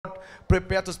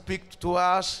prepare to speak to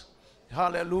us.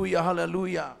 Hallelujah,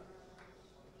 hallelujah.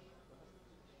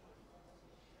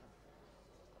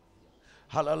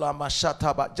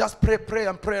 Hallelujah. Just pray, pray,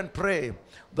 and pray, and pray.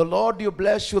 The Lord, you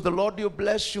bless you. The Lord, you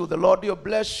bless you. The Lord, you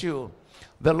bless you.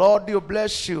 The Lord, you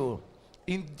bless you.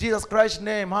 In Jesus Christ's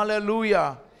name,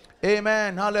 hallelujah.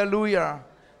 Amen, hallelujah.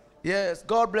 Yes,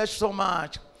 God bless you so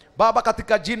much. Baba,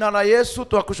 katika jina la Yesu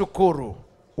tunakushukuru.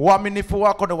 Uaminifu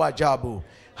wako ni wa ajabu.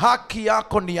 Haki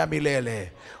yako ni ya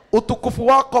milele. Utukufu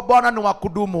wako Bwana ni wa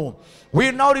kudumu.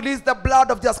 We now release the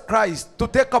blood of Jesus Christ to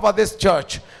take over this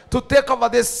church, to take over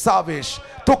this service,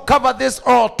 to cover this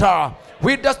altar.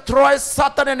 We destroy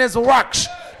Satan and his works.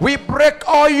 We break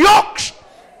all yokes.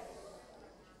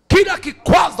 Kila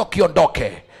kikwazo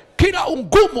kiondoke. Kila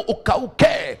ungumu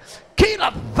ukauke.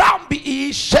 Kila dhambi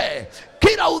iishe.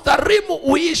 Kila udhalimu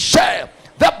uishe.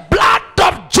 The blood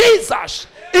of Jesus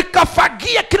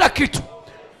ikafagia kila kitu.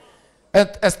 And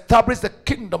establish the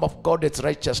kingdom of God, its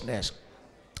righteousness.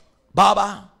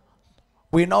 Baba,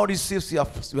 we now receive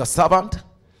your servant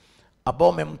ambao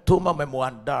umemtuma,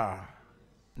 umemwandaa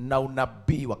na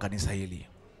unabii wa kanisa hili.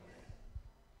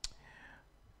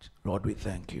 Lord, we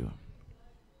thank you.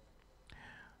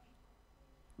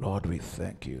 Lord, we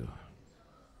thank you.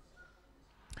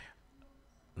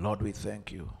 Lord, we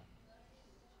thank you.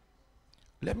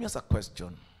 Let me ask a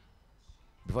question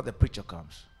before the preacher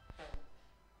comes.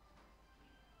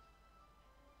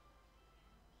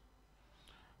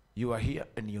 You are here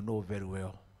and you know very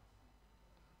well.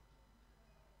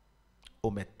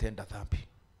 Umetenda dhambi.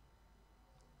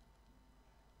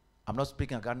 I'm not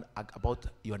speaking again about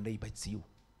your neighbor, it's you.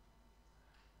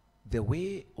 The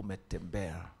way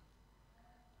umetembea.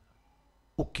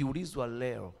 Ukiulizwa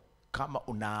leo kama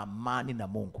una amani na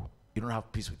Mungu, you don't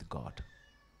have peace with God.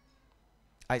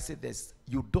 I say this,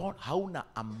 you don't, hauna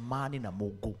amani na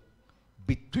Mungu.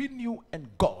 Between you and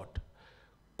God,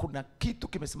 kuna kitu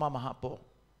kimesimama hapo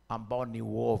ambao ni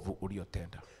uovu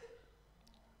uliotenda.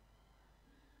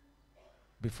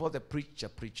 Before the preacher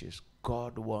preaches,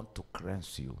 God wants to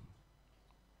cleanse you.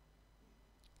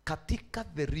 Katika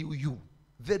the real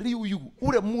you,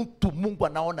 ule mtu Mungu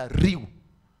anaona real.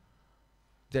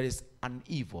 There is an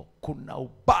evil, kuna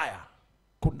ubaya,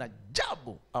 kuna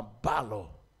jambo ambalo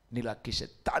ni la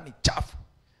kishetani chafu,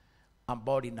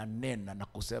 ambalo linanena na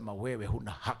kusema wewe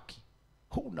huna haki,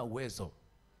 huna uwezo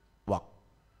wa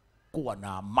kuwa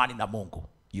na amani na Mungu.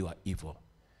 You are evil.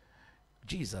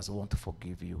 Jesus want to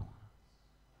forgive you.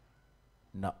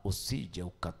 Na usije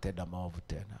ukatenda maovu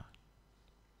tena.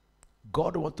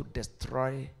 God want to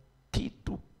destroy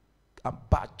kitu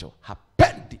ambacho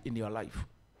hapendi in your life.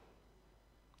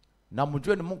 Na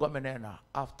mjue ni Mungu amenena,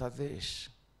 after this,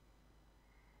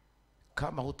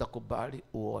 kama hutakubali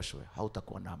uoshwe,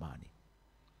 hautakuwa na amani.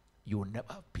 You will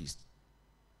never have peace.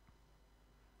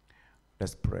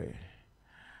 Let's pray.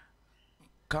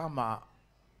 Kama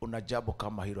una jambo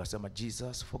kama hilo, asema,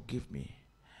 Jesus, forgive me.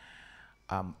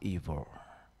 I'm evil.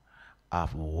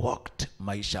 I've walked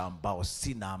maisha ambao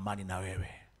sina amani na wewe.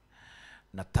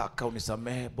 Nataka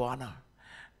unisamehe Bwana,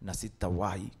 na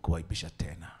sitawahi kuaibisha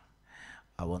tena.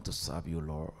 I want to serve you,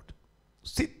 Lord.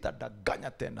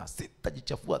 Sitadanganya tena,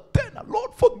 sitajichafua tena.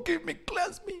 Lord, forgive me,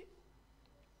 cleanse me.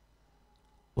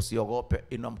 Usiogope,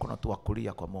 inua mkono tu wa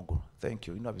kulia kwa Mungu. Thank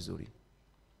you, inua vizuri.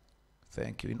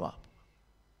 Thank you,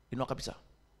 inua kabisa.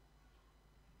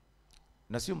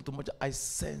 Na sio mtu mmoja, I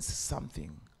sense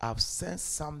something. I've sensed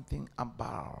something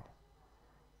about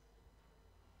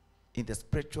in the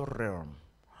spiritual realm.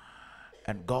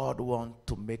 And God wants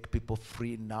to make people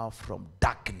free now from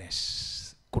darkness.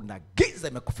 Kuna giza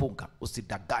imekufunga,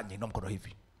 usidanganye, inua mkono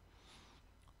hivi.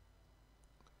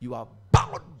 You are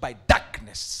bound by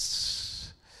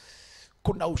darkness.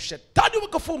 Kuna ushetani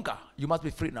umekufunga. You must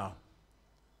be free now.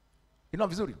 Inua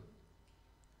vizuri.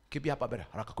 Kimbia hapa mbele,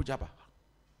 haraka kuja hapa.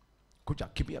 Kuja,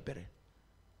 kimbia mbele.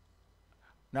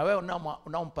 Na wewe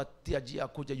unaompatia njia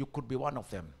kuja, you could be one of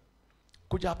them.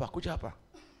 Kuja hapa, kuja hapa.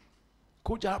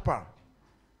 Kuja hapa.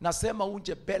 Nasema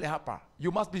unje mbele hapa.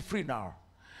 You must be free now.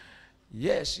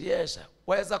 Yes, yes.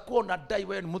 Waweza kuwa unadai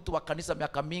wewe ni mtu wa kanisa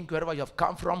miaka mingi, wherever you have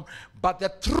come from, but the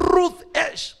truth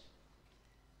is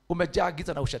umejaa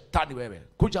giza na ushetani wewe.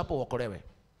 Kuja hapo uokolewe.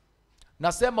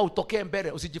 Nasema utokee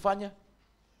mbele, usijifanye.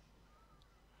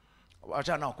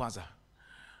 Wacha nao kwanza.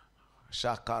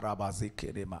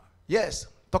 Shakarabazikirima. Yes,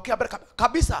 tokea mbele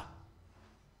kabisa.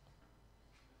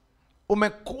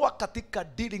 Umekuwa katika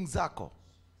dealing zako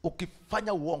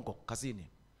ukifanya uongo kazini.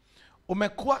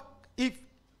 Umekuwa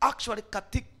actually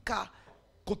katika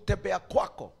kutembea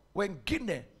kwako,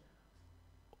 wengine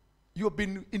you've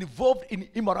been involved in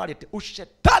immorality.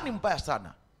 Ushetani mbaya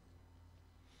sana.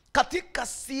 katika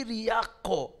siri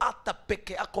yako, hata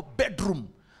peke yako bedroom,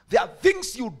 there are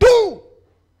things you do.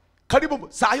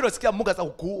 Karibu saa hilo sikia Mungu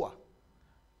atakuua.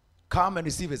 Come and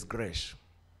receive his grace.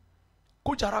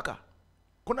 Kuja haraka.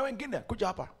 Kuna wengine kuja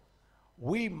hapa.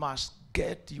 We must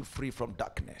get you free from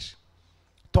darkness.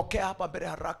 Tokea hapa mbele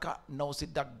haraka na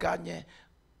usidanganye,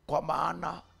 kwa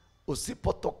maana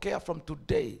usipotokea from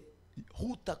today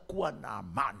hutakuwa na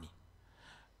amani.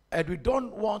 And we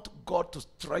don't want God to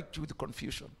strike you with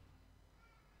confusion.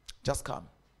 Just come.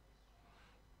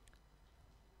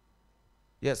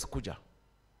 Yes, kuja.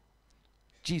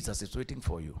 Jesus is waiting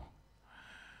for you.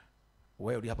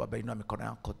 Wewe uli hapa baina mikono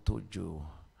yako tu juu,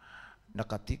 na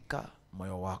katika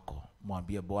moyo wako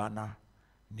mwambie Bwana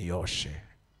nioshe,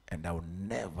 and I will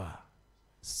never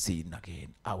sin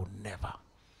again. I will never.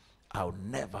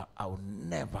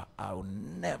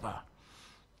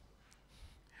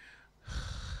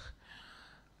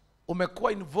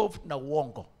 Umekuwa involved na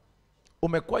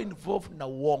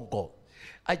uongo.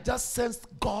 I just sense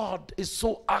God is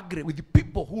so angry with the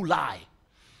people who lie.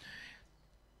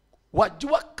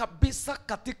 Wajua kabisa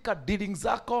katika dealings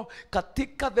zako,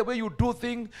 katika the way you do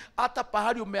things, hata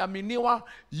pahali umeaminiwa,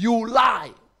 you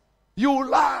lie.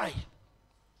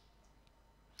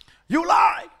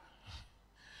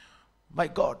 My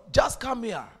God, just come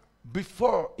here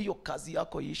before hiyo kazi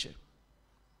yako ishe.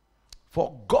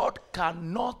 For God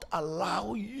cannot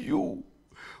allow you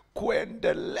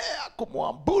kuendelea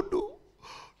kumwabudu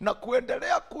na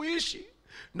kuendelea kuishi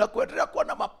na kuendelea kuwa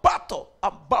na mapato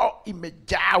ambao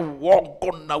imejaa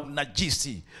uongo na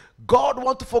unajisi. God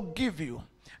want to forgive you,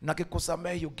 na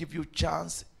kikusamehe, you give you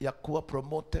chance ya kuwa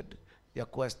promoted, ya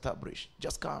kuwa established.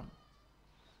 Just come.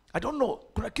 I don't know,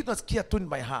 kuna kitu nasikia tu in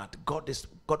my heart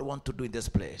God want to do in this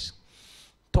place.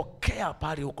 Tokea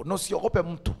pale huko, no siogope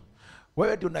mtu.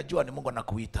 Wewe ndio unajua ni Mungu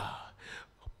anakuita.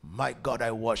 My God,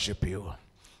 I worship you.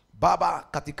 Baba,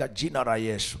 katika jina la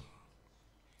Yesu,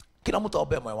 kila mtu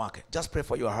aombe moyo wake. Just pray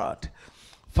for your heart.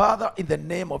 Father, in the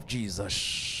name of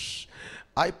Jesus,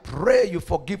 I pray you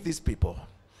forgive these people.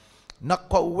 Na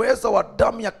kwa uwezo wa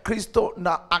damu ya Kristo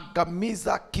na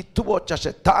angamiza kituo cha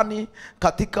shetani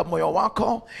katika moyo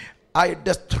wako. I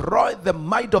destroy the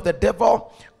might of the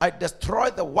devil. I destroy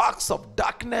the works of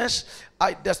darkness.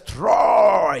 I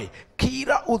destroy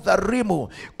kila udhalimu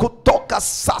kutoka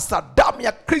sasa. Damu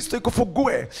ya Kristo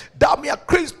ikufungue. Damu ya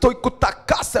Kristo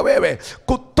ikutakase wewe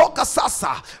kutoka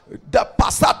sasa. The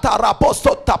pasata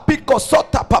raboso tapiko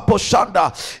sota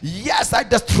paposhanda. Yes, I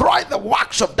destroy the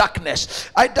works of darkness.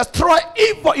 I destroy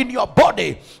evil in your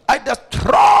body. I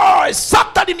destroy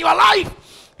Satan in your life.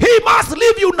 He must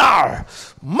leave you now.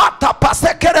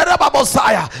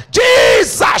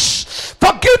 Jesus,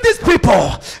 forgive these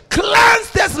people.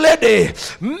 Cleanse this lady.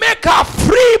 Make her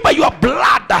free by your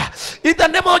blood. In the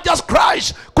name of Jesus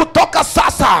Christ. Kutoka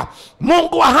sasa,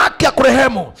 Mungu wa haki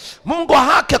akurehemu. Mungu wa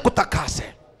haki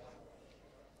akutakase.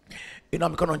 Inua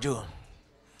mikono juu.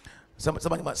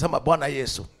 Sema Bwana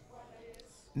Yesu,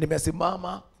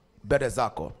 nimesimama mbele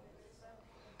zako.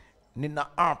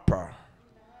 Ninaapa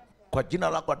kwa jina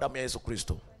lako, damu ya Yesu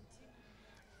Kristo.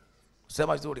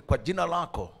 Sema vizuri, kwa jina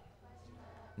lako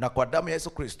na kwa damu ya Yesu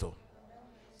Kristo,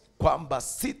 kwamba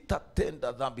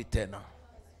sitatenda dhambi tena.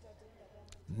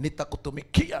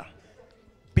 Nitakutumikia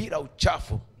bila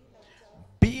uchafu,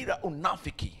 bila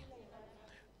unafiki,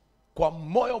 kwa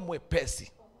moyo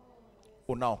mwepesi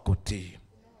unaokutii.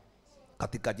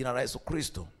 Katika jina la Yesu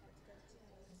Kristo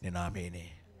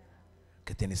ninaamini.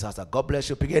 Ketini sasa. God bless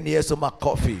you. Pigeni Yesu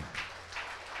makofi.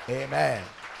 Amen.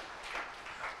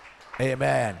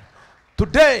 Amen.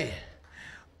 Today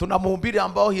tuna mhubiri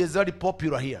ambao he is very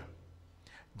popular here.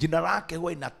 Jina lake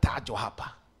huwa inatajwa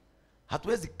hapa.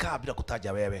 Hatuwezi kaa bila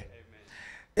kutaja wewe.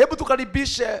 Hebu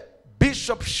tukaribishe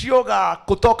Bishop Ciuga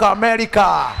kutoka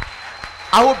Amerika.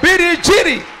 Ahubiri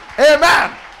injili.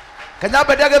 Amen.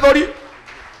 Kanyabe dege dhori.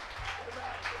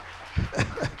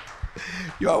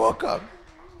 You are welcome.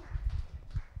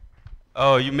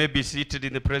 Oh, you may be seated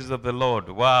in the presence of the Lord.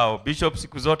 Wow, Bishop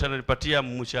siku zote ananipatia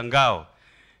mshangao.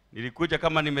 Nilikuja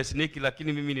kama nimesniki,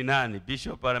 lakini mimi ni nani?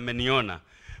 Bishop ameniona.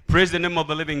 Praise the name of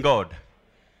the living God.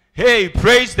 Hey,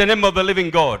 praise the name of the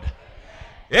living God.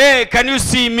 Hey, can you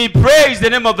see me? Praise the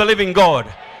name of the living God.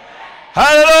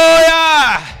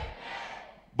 Hallelujah.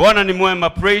 Bwana ni mwema.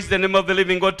 Praise the name of the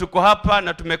living God. Tuko hapa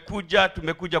na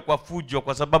tumekuja kwa fujo,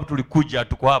 kwa sababu tulikuja,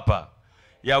 tuko hapa.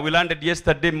 Yeah, we landed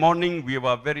yesterday morning. We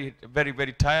were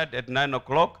very tired at 9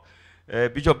 o'clock.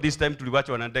 Bishop, this time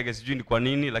tuliwacha wanandege, sijui ni kwa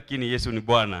nini, lakini Yesu ni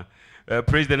Bwana.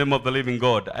 Praise the name of the living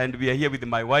God. And we are here with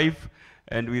my wife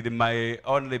and with my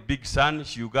only big son,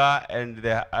 Ciuga,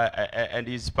 and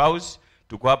his spouse.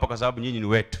 Tuko hapa kwa sababu nyinyi ni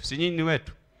wetu. Si nyinyi ni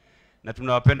wetu? na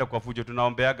tunawapenda kwa fujo,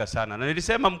 tunaombeaga sana. Na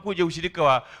nilisema mkuje ushirika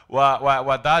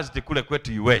wa Thursday kule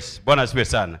kwetu US. Bwana asifiwe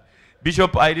sana.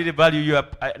 Bishop, I really value you.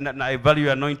 I value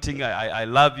your anointing. I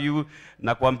love you.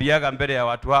 Na kuambiaga mbele ya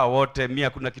watu hao wote, mimi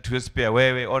hakuna kitu spare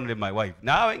wewe, only my wife.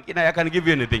 Na wengine I can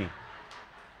give you anything.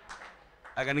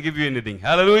 I can give you anything.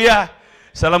 Hallelujah.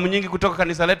 Salamu nyingi kutoka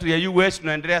kanisa letu ya US.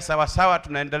 Tunaendelea sawa sawa,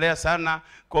 tunaendelea sana.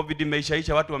 COVID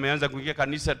imeishaisha, watu wameanza kuingia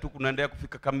kanisa tu, kunaendelea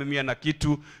kufika kama 100 na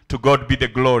kitu. To God be the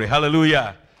glory.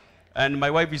 Hallelujah. And my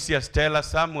wife is here, Stella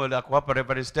Samuel, ako hapa,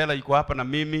 Reverend Stella yuko hapa na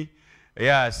mimi.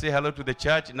 Yeah, say hello to the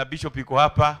church. Na Bishop yuko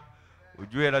hapa.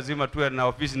 Ujue lazima tuwe na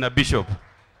ofisi na Bishop.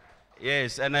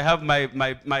 Yes, and I have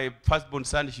my firstborn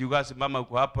son Ciuga, mama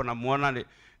yuko hapo na muona,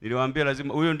 niliwaambia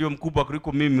lazima huyo ndio mkubwa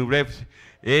kuliko mimi mrefu.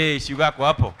 Ciuga yuko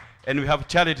hapo. And we have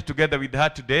Charity together with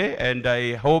her today, and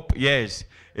I hope, yes,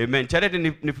 amen. Charity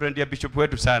ni friend ya Bishop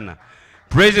wetu sana.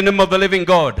 Praise the name of the living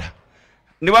God.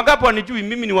 Ni wangapi wanijui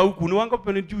mimi ni wa huku? Ni wangapi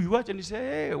wanijui? Wacha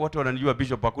niseme watu wananijua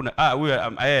Bishop hakuna.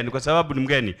 Huyo ni kwa sababu ni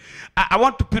mgeni. I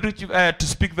want to preach, to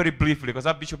speak very briefly kwa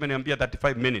sababu Bishop ameniambia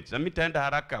 35 minutes. Na mimi nitaenda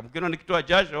haraka. Mkiona nikitoa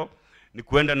jasho ni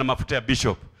kuenda na mafuta ya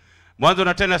Bishop. Mwanzo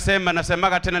na tena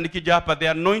nasemaga tena nikija hapa, the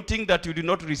anointing that you do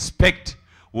not respect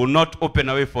will not open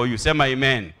a way for you. Sema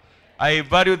amen. I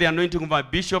value the anointing of my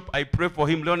Bishop. I pray for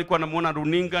him. Leo nilikuwa namuona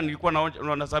runinga, nilikuwa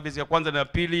na service ya kwanza na ya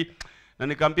pili, na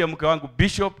nikamwambia mke wangu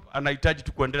Bishop anahitaji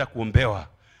tukuendelea kuombewa.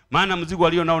 Maana mzigo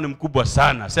alio nao ni mkubwa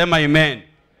sana. Sema amen.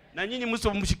 Na nyinyi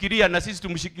msomshikilia na sisi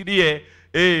tumshikilie.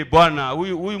 Bwana,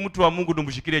 huyu mtu wa Mungu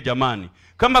tumshikilie jamani.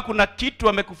 Kama kuna kitu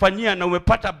amekufanyia na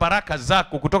umepata baraka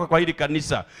zako kutoka kwa hili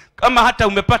kanisa, kama hata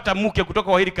umepata mke kutoka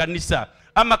kwa hili kanisa,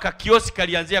 ama kakiosi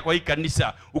kalianzia kwa hii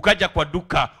kanisa, ukaja kwa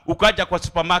duka, ukaja kwa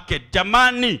supermarket,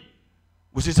 jamani,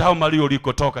 usisahau mahali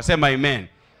ulikotoka. Sema amen.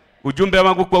 Ujumbe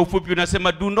wangu kwa ufupi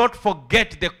unasema, do not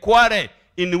forget the quarry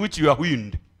in which you are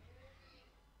hewed.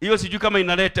 Hiyo sijui kama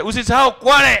inaleta. Usisahau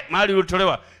quarry mahali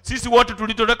ulitolewa. Sisi wote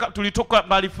tulitoka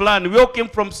mahali fulani. We all came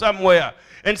from somewhere,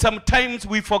 and sometimes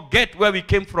we forget where we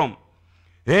came from.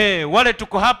 Wale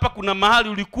tuko hapa, kuna mahali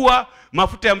ulikuwa,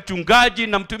 mafuta ya mchungaji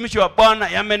na mtumishi wa Bwana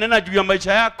yamenena juu ya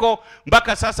maisha yako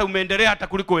mpaka sasa umeendelea hata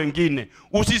kuliko wengine.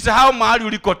 Usisahau mahali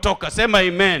ulikotoka. Sema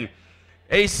amen.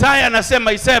 Isaiah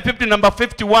anasema, Isaiah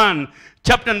 51,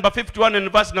 chapter number 51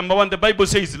 and verse number 1, the Bible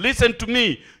says, listen to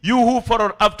me, you who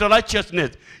follow after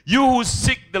righteousness, you who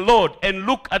seek the Lord, and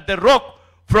look at the rock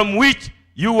from which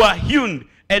you are hewn,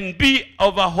 and be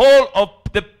of a whole of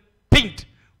the pit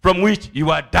from which you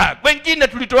are dug. Wengine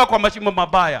tulitoa kwa mashimo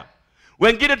mabaya.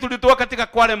 Wengine tulitoa katika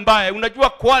kware mbaya. Unajua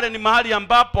kware ni mahali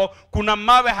ambapo kuna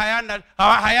mawe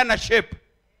hayana shape.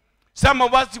 Some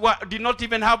of us did not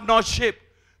even have no shape.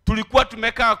 Tulikuwa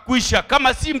tumekaa kuisha.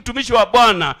 Kama si mtumishi wa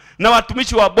Bwana na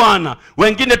watumishi wa Bwana,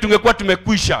 wengine tungekuwa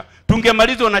tumekwisha.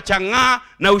 Tungemalizwa na chang'aa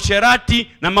na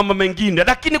usherati na mambo mengine.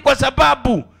 Lakini kwa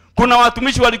sababu kuna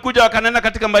watumishi walikuja wakanena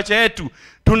katika maisha yetu,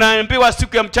 tunaambiwa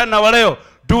siku ya mchana wa leo,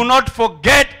 do not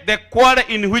forget the quarry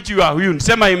in which you are hewn.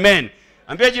 Sema amen.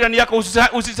 Ambia jirani yako,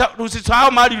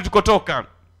 usisahau mahali ulikotoka.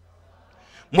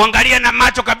 Muangalie na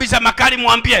macho kabisa makali,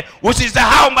 muambie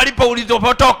usisahau malipo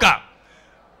ulipotoka.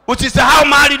 Usisahau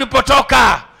mahali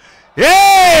ulipotoka.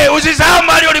 Usisahau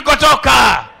mahali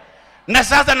ulikotoka. Na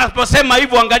sasa naposema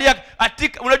hivyo, angalia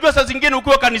unajua saa zingine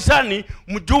ukiwa kanisani,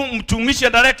 mtumishi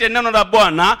analeta neno la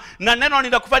Bwana, na neno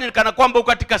linakufanya kana kwamba uko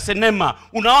katika sinema.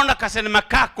 Unaona kasenema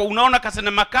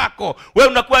kako. Wewe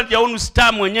unakuwa ndio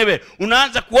star mwenyewe.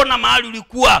 Unaanza kuona mahali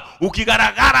ulikuwa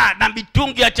ukigaragara na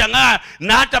mitungi ya chang'aa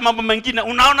na hata mambo mengine.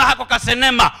 Unaona hako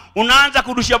kasenema. Unaanza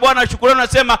kurudishia Bwana shukrani,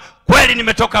 unasema kweli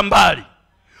nimetoka mbali.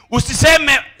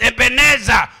 Usiseme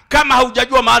Ebeneza kama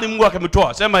haujajua mahali Mungu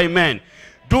akamtoa. Sema amen.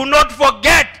 Do not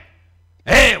forget.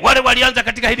 Wale walianza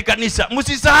katika hili kanisa,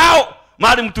 msisahau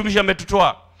mahali mtumishi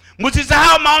ametutoa.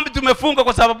 Msisahau maombi tumefunga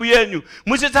kwa sababu yenu.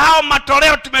 Msisahau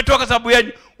matoleo tumetoa kwa sababu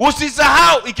yenu.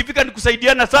 Usisahau ikifika ni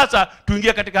kusaidiana, sasa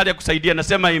tuingie katika hali ya kusaidiana.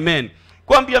 Sema amen.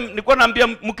 Nilikuwa naambia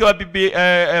mke wa bibi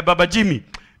Baba Jimmy,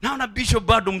 naona Bishop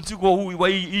bado mzigo huu wa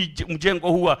hii mjengo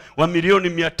huu wa milioni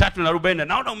 340,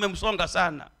 naona umemsonga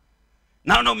sana.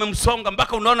 Naona umemsonga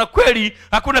mpaka unaona kweli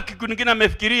hakuna kitu kingine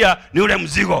amefikiria ni ule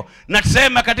mzigo.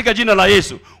 Nasema katika jina la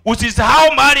Yesu,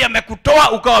 usisahau mahali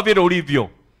amekutoa ukawa vile ulivyo.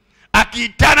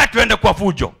 Akiitana tuende kwa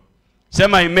fujo.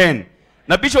 Sema amen.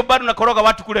 Na Bishop bado nakoroga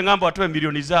watu kule ng'ambo watoe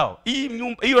milioni zao.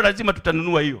 Hiyo lazima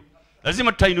tutanunua hiyo.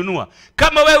 Lazima tutainunua.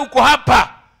 Kama wewe uko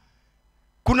hapa,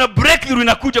 kuna breakthrough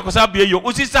inakuja kwa sababu ya hiyo.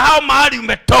 Usisahau mahali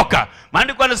umetoka.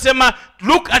 Maandiko yanasema,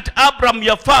 look at Abraham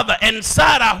your father and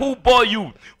Sarah who bore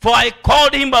you, for I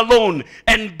called him alone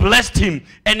and blessed him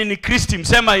and increased him.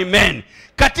 Sema amen.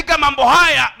 Katika mambo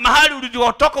haya, mahali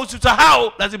ulikotoka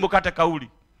usisahau, lazima ukate kauli.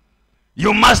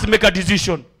 You must make a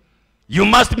decision. You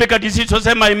must make a decision.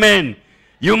 Sema amen.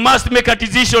 You must make a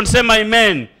decision. Sema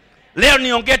amen. Leo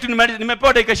niongee tu,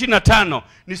 nimepewa dakika 25.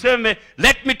 Niseme,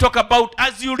 let me talk about,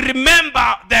 as you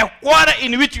remember the quarry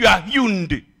in which you are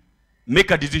hewed.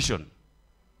 Make a decision.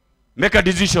 Make a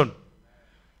decision.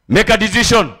 Make a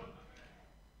decision.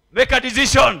 Make a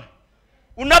decision.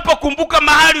 Unapokumbuka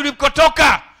mahali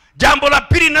ulikotoka, jambo la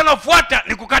pili linalofuata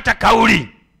ni kukata kauli.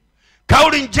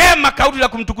 Kauli njema, kauli la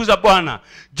kumtukuza Bwana.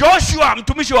 Joshua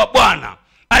mtumishi wa Bwana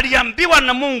aliambiwa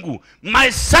na Mungu,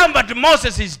 my servant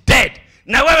Moses is dead.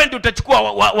 Na wewe ndio utachukua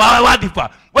wadhifa.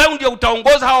 Wewe ndio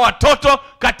utaongoza hawa watoto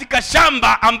katika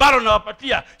shamba ambalo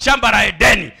nawapatia, shamba la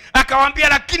Edeni. Akawaambia,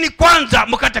 lakini kwanza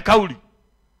mkate kauli.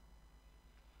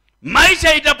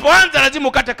 Maisha itapoanza lazima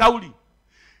ukate kauli.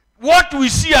 What we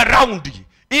see around,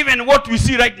 even what we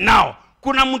see right now.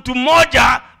 Kuna mtu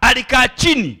mmoja alikaa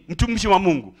chini, mtumishi wa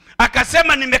Mungu,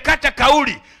 akasema, nimekata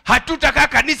kauli, hatutakaa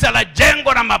kanisa la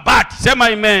jengo na mabati. Sema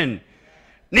amen.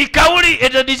 Ni kauli,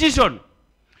 it's a decision.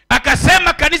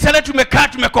 Akasema, kanisa letu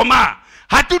tumekomaa,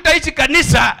 hatutaishi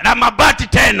kanisa la mabati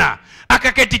tena.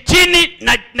 Akaketi chini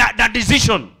na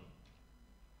decision.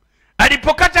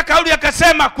 Alipokata kauli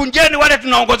akasema, kunjeni wale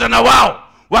tunaongoza na wao.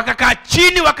 Wakakaa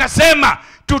chini wakasema,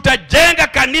 tutajenga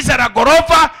kanisa la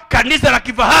gorofa, kanisa la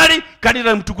kifahari, kanisa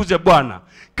la mtukuze Bwana.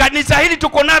 Kanisa hili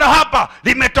tuko nalo hapa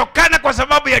limetokana kwa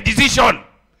sababu ya decision.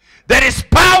 There is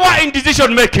power in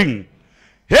decision making.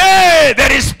 Hey,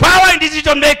 there is power in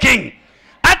decision making.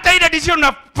 Hata ile decision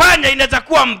unafanya inaweza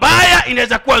kuwa mbaya,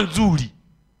 inaweza kuwa nzuri.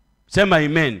 Sema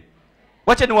amen.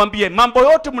 Wacha niwaambie, mambo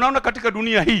yote mnaona katika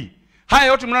dunia hii, haya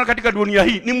yote mnaona katika dunia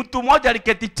hii, ni mtu mmoja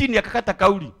aliketi chini akakata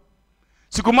kauli.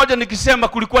 Siku moja nikisema,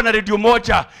 kulikuwa na radio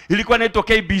moja ilikuwa inaitwa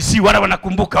KBC, wala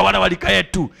wanakumbuka, wala walika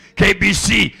yetu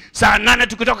KBC. Saa 8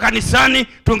 tukitoka kanisani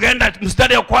tungeenda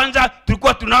mstari wa kwanza,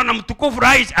 tulikuwa tunaona mtukufu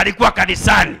rais alikuwa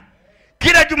kanisani.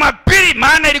 Kila Jumapili,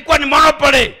 maana ilikuwa ni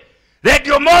monopoly,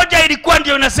 radio moja ilikuwa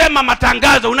ndio inasema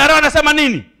matangazo. Unaelewa nasema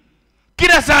nini?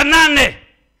 Kila saa 8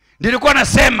 nilikuwa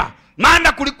nasema,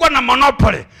 maana kulikuwa na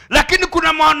monopoly. Lakini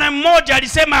kuna mwana mmoja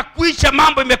alisema, kuisha,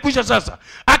 mambo imekwisha sasa.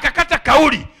 Akakata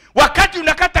kauli. Wakati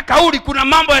unakata kauli, kuna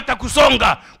mambo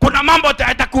yatakusonga, kuna mambo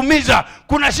yatakumiza,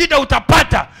 kuna shida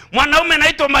utapata. Mwanaume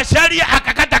anaitwa Masharia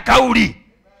akakata kauli.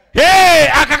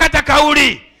 Akakata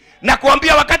kauli. Na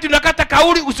kuambia, wakati unakata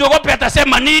kauli usiogope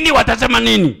atasema nini, watasema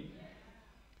nini.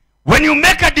 When you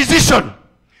make a decision,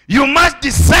 you must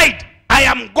decide, I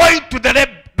am going to the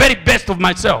very best of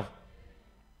myself.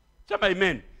 Sema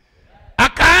amen.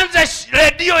 Akaanza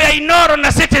radio ya Inoro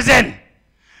na Citizen.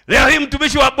 Leo hii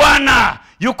mtumishi wa Bwana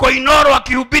yuko Inoro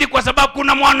akihubiri, kwa sababu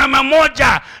kuna mwanaume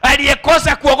mmoja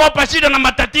aliyekosa kuogopa shida na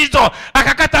matatizo,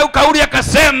 akakata kauli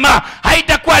akasema,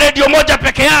 haitakuwa radio moja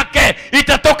peke yake,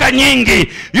 itatoka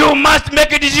nyingi. You must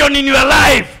make a decision in your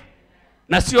life.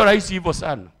 Na sio rahisi hivyo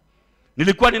sana.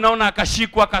 Nilikuwa ninaona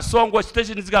akashikwa, akasongwa,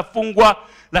 station zikafungwa,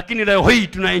 lakini leo hii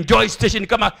tuna enjoy station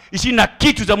kama 20 na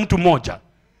kitu za mtu mmoja.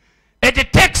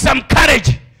 It takes some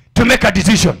courage to make a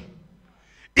decision.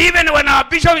 Even when our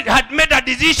bishop had made a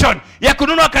decision ya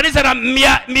kununua kanisa la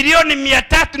milioni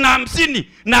 350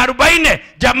 na 40,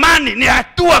 jamani, ni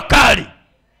hatua kali.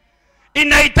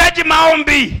 Inahitaji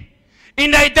maombi,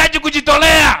 inahitaji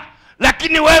kujitolea,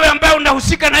 lakini wewe ambaye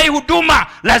unahusika na hii huduma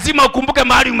lazima ukumbuke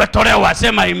mahali umetolewa.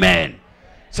 Sema amen.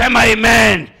 Sema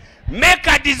amen. Make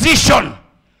a decision.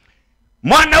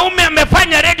 Mwanaume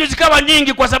amefanya radio zikawa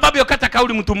nyingi kwa sababu ya kata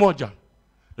kauli mtu mmoja.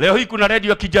 Leo hii kuna radio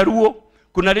ya Kijaruo,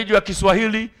 kuna radio ya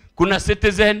Kiswahili, kuna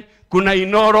Citizen, kuna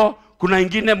Inoro, kuna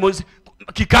ingine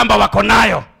Kikamba wako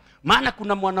nayo. Maana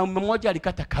kuna mwanaume mmoja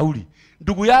alikata kauli.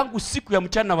 Ndugu yangu, siku ya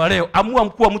mchana wa leo, amua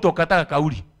mkuu wa mtu akataka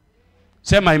kauli.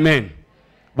 Sema amen.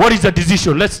 What is the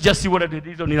decision? Let's just see what the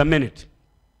decision in a minute.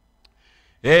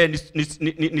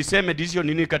 Niseme decision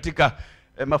nini katika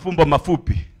mafumbo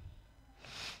mafupi.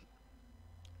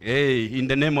 In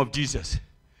the name of Jesus.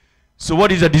 So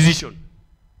what is a decision?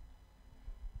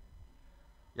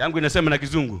 Yangu inasema na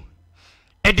Kizungu.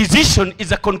 A decision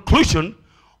is a conclusion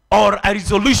or a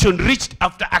resolution reached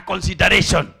after a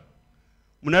consideration.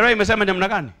 Mnaelewa imesema namna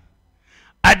gani?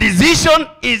 A decision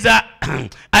is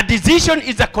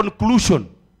a conclusion.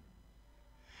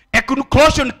 A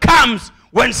conclusion comes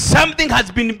when something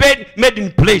has been made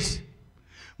in place.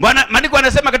 Maandiko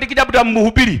anasema katika kitabu cha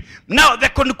Mhubiri, now the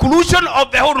conclusion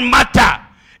of the whole matter,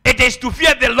 it is to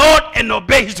fear the Lord and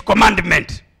obey his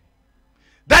commandment.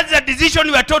 That's the decision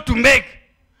we are taught to make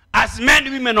as men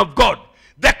and women of God.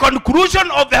 The conclusion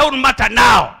of the whole matter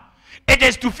now, it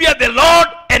is to fear the Lord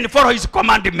and follow his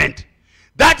commandment.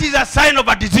 That is a sign of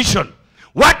a decision.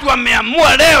 Watu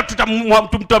wameamua leo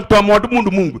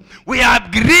tutamwabudu Mungu. We have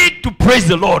agreed to praise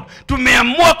the Lord.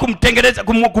 Tumeamua kumtengeneza,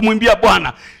 kumwimbia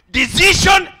Bwana.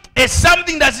 Decision is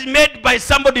something that is made by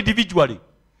somebody individually.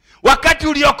 Wakati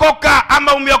uliokoka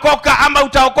ama umeokoka ama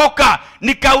utaokoka,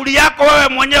 ni kauli yako wewe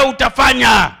mwenyewe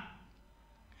utafanya.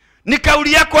 Ni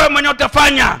kauli yako wewe mwenyewe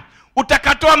utafanya.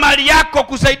 Utakatoa mali yako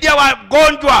kusaidia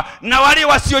wagonjwa na wale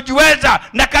wasiojiweza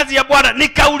na kazi ya Bwana. Ni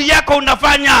kauli yako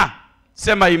unafanya.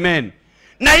 Sema amen.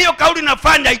 Na hiyo kauli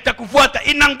unafanya itakufuata,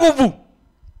 ina nguvu.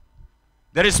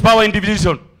 There is power in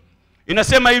decision.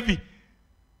 Inasema hivi,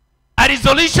 a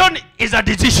resolution is a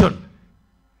decision.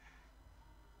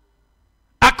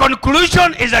 A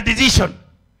conclusion is a decision.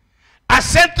 A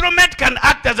settlement can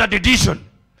act as a decision.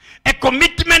 A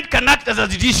commitment can act as a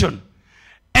decision.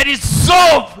 A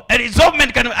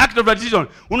resolvement can act as a decision.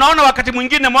 Unaona wakati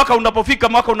mwingine mwaka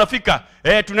unafika,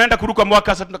 tunaenda kuruka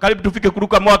mwaka, sasa karibu tufike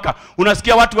kuruka mwaka.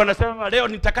 Unasikia watu wanasema leo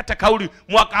nitakata kauli,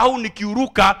 mwaka huu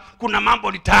nikiuruka kuna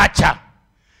mambo nitaacha.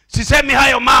 Sisemi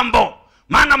hayo mambo.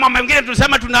 Maana mambo mengine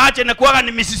tunasema tunaacha na kuaga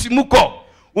ni misisimuko.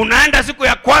 Unaenda siku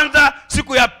ya kwanza,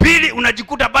 siku ya pili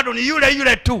unajikuta bado ni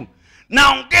yule tu.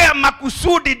 Naongea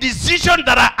makusudi, decisions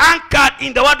that are anchored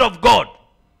in the word of God.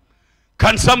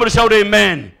 Can somebody shout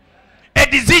amen? A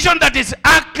decision that is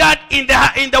anchored in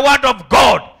the word of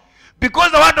God.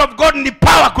 Because the word of God ni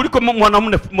power kuliko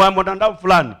mwanadamu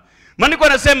fulani. Maandiko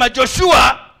yanasema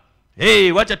Joshua,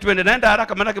 wacha tuende, naenda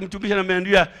haraka maana mtumishi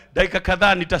ananiambia dakika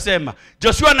kadhaa nitasema.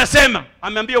 Joshua anasema,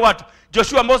 ameambia watu,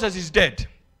 Joshua, Moses is dead.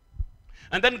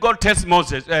 And then God tells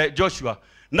Moses, Joshua,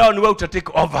 now ni wewe uta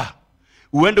take over.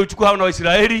 Uende uchukue hao na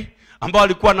Waisraeli ambao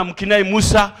walikuwa wanamkinai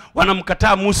Musa,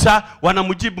 wanamkataa Musa,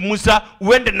 wanamjibu Musa,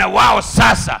 uende na wao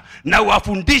sasa na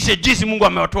uwafundishe jinsi Mungu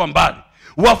amewatoa mbali.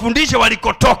 Uwafundishe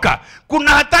walikotoka.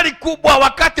 Kuna hatari kubwa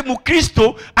wakati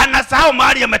Mkristo anasahau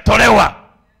mahali ametolewa.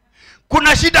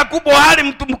 Kuna shida kubwa hali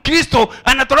mtu Mkristo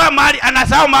anatolewa mahali,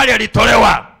 anasahau mahali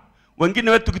alitolewa.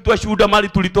 Wengine wetu tukitoa shuhuda mahali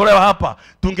tulitolewa hapa,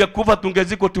 tungekufa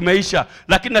tungeziko tumeisha,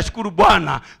 lakini nashukuru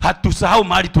Bwana hatusahau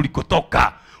mahali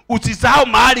tulikotoka. Usisahau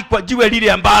mahali kwa jiwe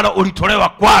lile ambalo ulitolewa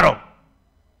kwalo.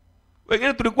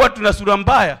 Wengine tulikuwa tuna sura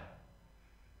mbaya.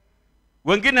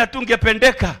 Wengine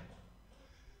hatungependeka.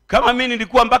 Kama mimi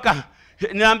nilikuwa mpaka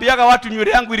niambiaga watu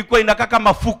nywele yangu ilikuwa inakaa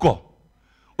kama fuko.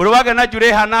 Uliwaga na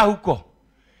jure hana huko.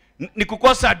 Ni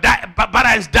kukosa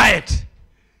balanced diet.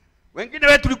 Wengine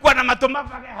wetu tulikuwa na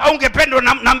matomafa, haungependwa.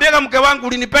 Naambiaga mke wangu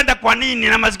ulinipenda kwa nini,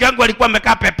 na masikio yangu alikuwa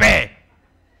amekaa pepe.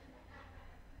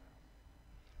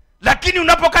 Lakini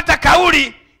unapokata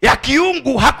kauli ya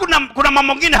kiungu, kuna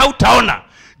mambo mengine hautaona.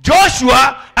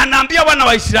 Joshua anaambia wana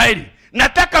wa Israeli,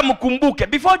 nataka mkumbuke.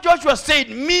 Before Joshua said,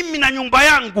 mimi na nyumba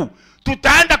yangu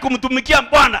tutaenda kumtumikia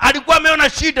Bwana, alikuwa ameona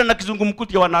shida na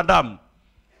kizungumkuti ya wanadamu.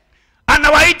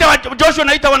 Anawaita Joshua,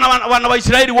 anaita wana wa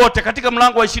Israeli wote katika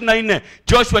mlango wa 24,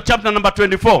 Joshua chapter number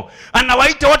 24.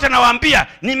 Anawaita wote, anawaambia,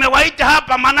 nimewaita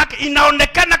hapa manake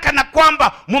inaonekana kana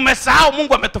kwamba mmesahau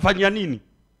Mungu ametufanyia nini.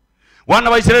 Wana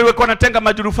wa Israeli walikuwa wanatenga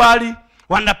majurufali,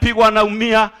 wanapigwa,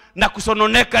 wanaumia na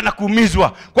kusononeka na kuumizwa.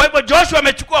 Kwa hivyo Joshua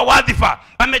amechukua wadhifa,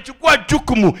 amechukua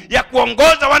jukumu ya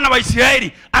kuongoza wana wa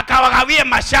Israeli, akawagawia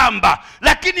mashamba.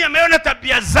 Lakini ameona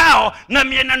tabia zao na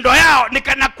mienendo yao ni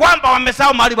kana kwamba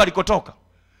wamesahau mahali walikotoka.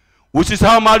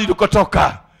 Usisahau mahali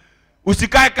ulikotoka.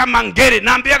 Usikae kama ngere.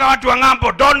 Naambiaga watu wa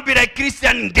ng'ambo, don't be like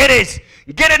Christian ngeres.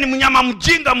 Ngere ni mnyama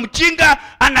mjinga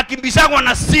anakimbishwa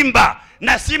na simba.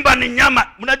 Na simba ni nyama.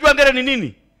 Mnajua ngere ni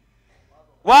nini?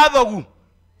 Wadhogu.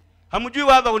 Hamjui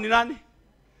wadhogu ni nani?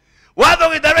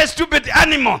 Wadhogu is a very stupid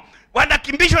animal.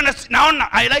 Wanakimbishwa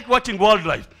naona, I like watching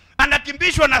wildlife.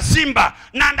 Anakimbishwa na simba,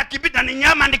 na anakimbia ni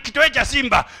nyama, ni kitoweo cha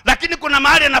simba. Lakini kuna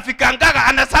mahali anafikangaga,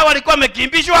 anasahau alikuwa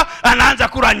amekimbishwa, anaanza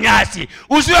kula nyasi.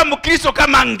 Usiwe Mkristo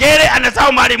kama ngere,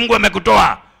 anasahau mahali Mungu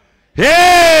amekutoa.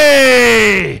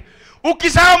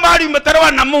 Ukisahau mahali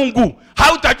umetolewa na Mungu,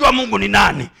 hautajua Mungu ni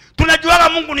nani. Tunajuaga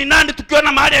Mungu ni nani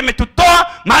tukiona mahali ametutoa,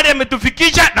 mahali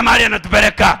ametufikisha na mahali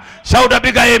anatupeleka. Shout a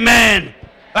big amen.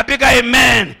 A big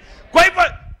amen. Kwa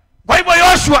hivyo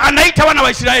Joshua anaita wana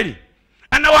wa Israeli.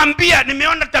 Anawaambia,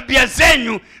 nimeona tabia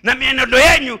zenyu na mienendo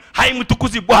yenu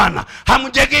haimtukuzi Bwana.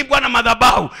 Hamjengei Bwana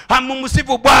madhabahu,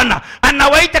 hamumsifu Bwana.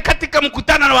 Anawaita katika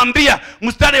mkutano, anawaambia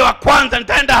mstari wa kwanza,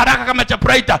 nitaenda haraka kama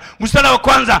chapraita. Mstari wa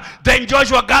kwanza, then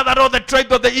Joshua gathered all the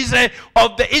tribes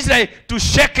of the Israel to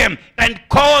Shechem and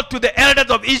called to the elders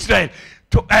of Israel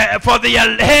for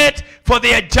their heads, for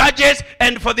their judges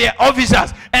and for their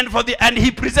officers and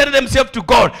he presented himself to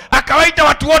God. Akawaita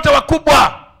watu wote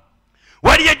wakubwa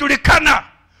waliojulikana,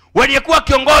 waliokuwa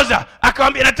kiongoza,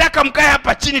 akawaambia, nataka mkae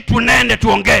hapa chini tunende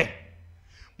tuongee.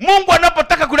 Mungu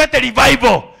anapotaka kuleta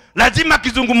revival, lazima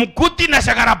kizungumkuti na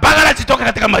shagarabagara zitoke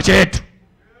katika maisha yetu.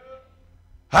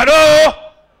 Hello?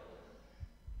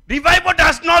 Revival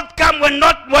does not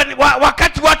come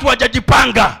wakati watu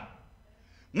wajajipanga.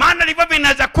 Maana revival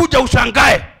inaweza kuja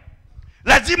ushangae.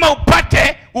 Lazima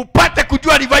upate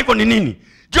kujua revival ni nini.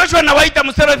 Joshua anawaita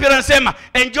mstari wa anasema,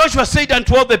 and Joshua said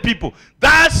unto all the people,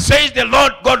 thus says the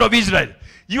Lord God of Israel,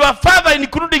 your father,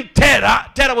 including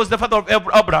Terah was the father of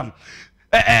Abraham,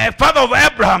 father of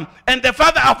Abraham, and the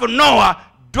father of Noah,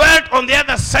 dwelt on the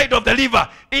other side of the river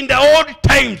in the old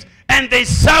times, and they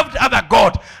served other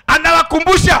God.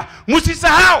 Anawakumbusha,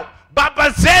 msisahau baba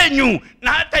zenyu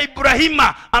na hata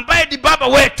Ibrahima ambaye ni baba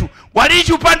wetu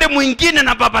waliishi upande mwingine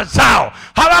na baba zao.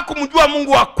 Hawakumjua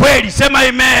Mungu wa kweli. Sema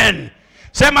amen.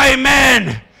 Sema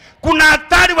amen. Kuna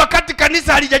hatari wakati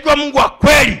kanisa halijajua Mungu wa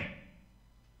kweli.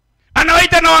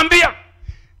 Anawaita nawaambia,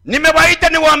 nimewaita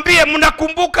niwaambie,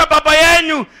 mnakumbuka baba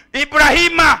yenu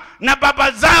Ibrahima na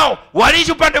baba zao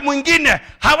waliishi upande mwingine.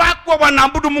 Hawakuwa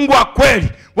wanaabudu Mungu wa kweli.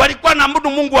 Walikuwa wanaabudu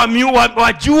Mungu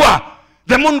wa jua,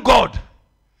 the moon god.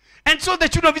 And so the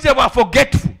children of Israel were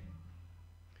forgetful.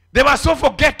 They were so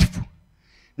forgetful.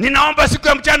 Ninaomba siku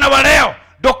ya mchana wa leo,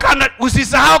 dokana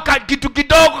usisahau kitu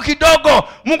kidogo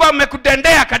Mungu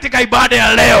amekutendea katika ibada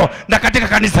ya leo na katika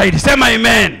kanisa hili. Sema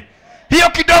amen. Hiyo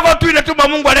kidogo tu inatuma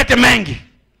Mungu alete mengi.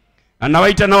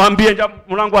 Anawaita nawaambie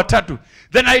mlango wa 3.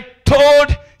 Then I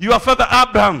told your father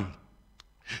Abraham.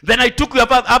 Then I took your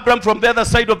father Abraham from the other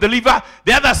side of the river.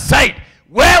 The other side.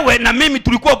 Wewe na mimi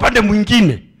tulikuwa upande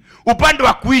mwingine. Upande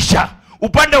wa kuisha,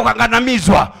 upande wa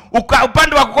kuangamizwa,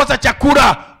 upande wa kukosa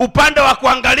chakula, upande wa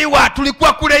kuangaliwa,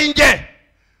 tulikuwa kule nje.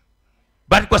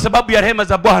 Bali kwa sababu ya rehema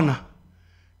za Bwana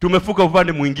tumefuka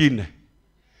upande mwingine.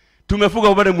 Tumefuka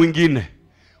upande mwingine.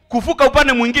 Kufuka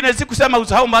upande mwingine si kusema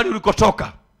usahau mahali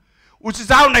ulikotoka.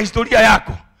 Usisahau na historia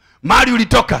yako, mahali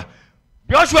ulitoka.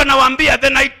 Joshua anawaambia,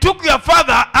 then I took your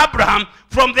father Abraham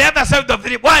from the other side of the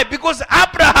river. Why? Because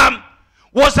Abraham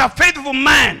was a faithful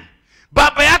man.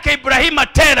 Baba yake Ibrahima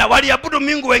Terah waliabudu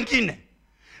miungu wengine.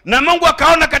 Na Mungu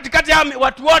akaona katikati ya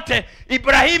watu wote,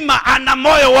 Ibrahima ana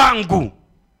moyo wangu,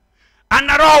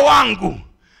 ana roho wangu,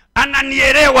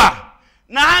 ananielewa,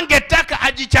 na angetaka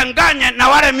ajichanganye na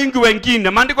wale miungu wengine.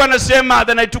 Maandiko yanasema,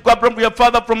 then I took Abraham your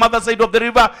father from other side of the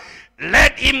river,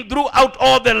 led him throughout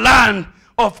all the land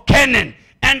of Canaan,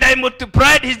 and I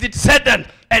multiplied his descendants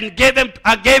and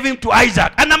gave him to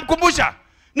Isaac. Anamkumbusha,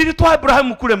 nilitoa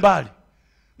Abrahamu kule mbali,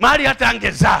 mahali hata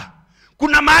angezaa.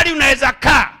 Kuna mahali unaweza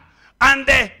kaa and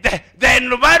the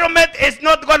environment is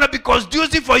not going to be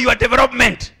conducive for your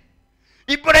development.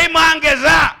 Ibrahim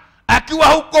angezaa akiwa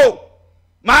huko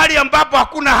mahali ambapo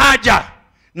hakuna haja,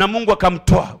 na Mungu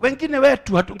akamtoa. Wengine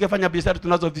wetu hatungefanya biashara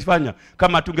tunazozifanya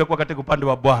kama hatungekuwa katika upande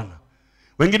wa Bwana.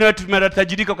 Wengine wetu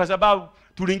tumetajirika kwa sababu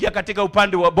tuliingia katika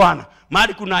upande wa Bwana.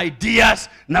 Mahali kuna ideas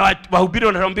na wahubiri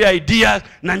wanatuambia ideas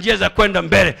na njia za kwenda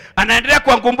mbele. Anaendelea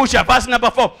kuwakumbusha, verse number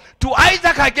 4. To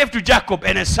Isaac I gave to Jacob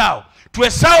and Esau. To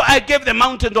Esau I gave the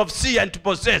mountains of sea and to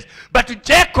possess. But to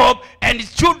Jacob and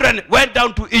his children went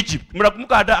down to Egypt.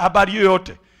 Mnakumbuka habari hiyo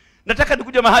yote. Nataka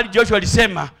nikuja mahali Joshua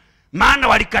alisema, maana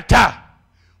walikataa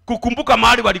kukumbuka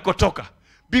mahali walikotoka.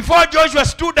 Before Joshua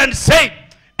stood and said,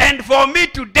 and for me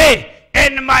today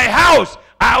and my house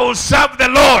I will serve the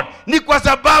Lord. Ni kwa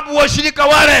sababu washirika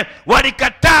wale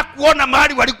walikataa kuona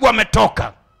mahali walikuwa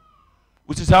wametoka.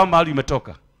 Usisahau mahali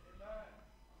umetoka.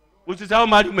 Usisahau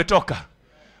mahali umetoka.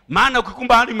 Maana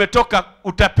ukikumbuka mahali umetoka,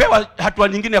 utapewa hatua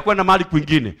nyingine ya kwenda mahali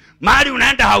kwingine. Mahali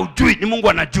unaenda haujui, ni Mungu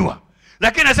anajua.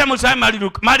 Lakini nasema usahau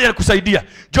mahali alikusaidia.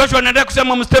 Joshua anaendelea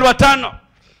kusema mstari wa 5.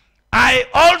 I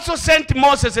also sent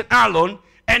Moses and Aaron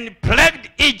and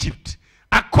plagued Egypt,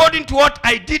 according to what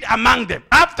I did among them.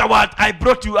 Afterward I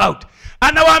brought you out.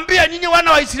 Anawaambia nyinyi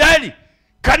wana wa Israeli,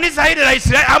 kanisa hili la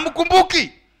Israeli,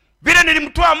 hamkumbuki vile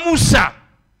nilimtoa Musa.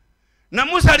 Na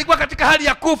Musa alikuwa katika hali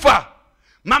ya kufa.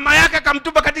 Mama yake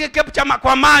akamtupa katika kipu cha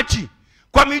kwa maji.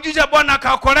 Kwa miujiza Bwana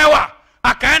akaokolewa.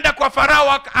 Akaenda kwa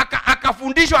Farao,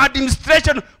 akafundishwa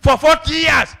administration for 40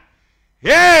 years.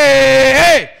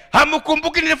 Hey,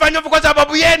 hamkumbuki nilifanya kwa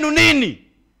sababu yenu nini?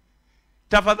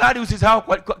 Tafadhali usisahau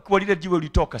kwa lile jiwe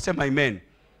ulitoka. Sema amen.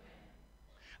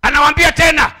 Anawaambia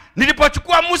tena,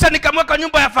 nilipochukua Musa nikamweka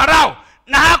nyumba ya Farao,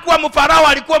 na hakuwa Mfarao,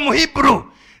 alikuwa Mhibru.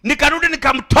 Nikarudi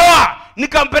nikamtoa,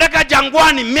 nikampeleka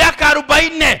jangwani miaka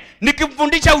 40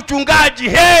 nikimfundisha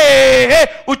uchungaji.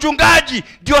 Uchungaji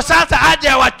ndio sasa aje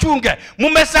awachunge.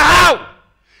 Mmesahau?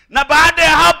 Na baada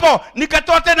ya hapo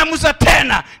nikatoa tena Musa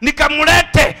tena,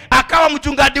 nikamlete akawa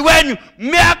mchungaji wenu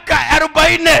miaka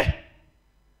 40.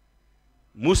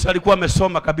 Musa alikuwa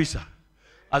amesoma kabisa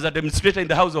as a demonstrator in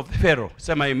the house of the Pharaoh.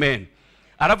 Sema amen.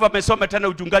 Alafu amesoma tena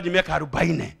uchungaji miaka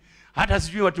 40. Hata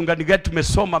sijui wachungaji gani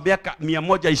tumesoma miaka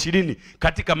 120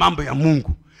 katika mambo ya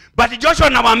Mungu. But Joshua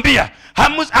anawaambia,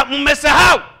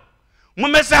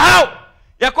 mmesahau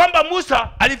ya kwamba Musa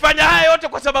alifanya haya yote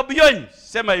kwa sababu yenu.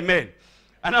 Sema amen.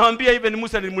 Anawaambia even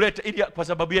Musa nilimleta ili kwa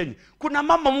sababu yenu. Kuna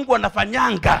mama Mungu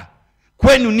anafanyanga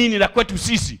kwenu nini na kwetu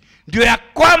sisi, ndio ya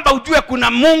kwamba ujue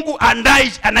kuna Mungu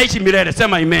anaishi milele.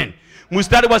 Sema amen.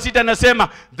 Mstari wa 6 anasema,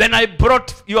 then I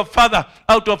brought your father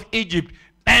out of Egypt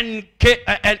and came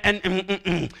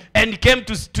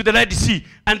to the Red Sea,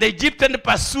 and the Egyptians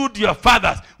pursued your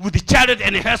fathers with the chariot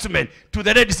and horsemen to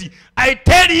the Red Sea. I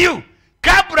tell you,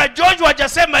 kabla Joshua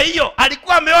hajasema hiyo,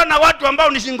 alikuwa ameona watu ambao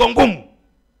ni shingo ngumu.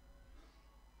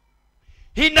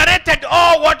 He narrated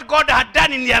all what God had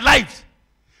done in their lives.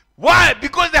 Why?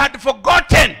 Because they had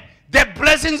forgotten the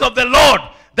blessings of the Lord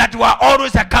that were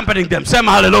always accompanying them.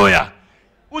 Sema hallelujah.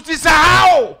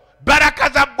 Usisahau baraka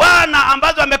za Bwana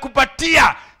ambazo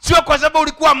amekupatia. Sio kwa sababu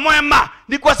ulikuwa mwema,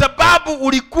 ni kwa sababu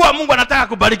ulikuwa Mungu anataka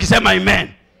kubariki. Sema amen.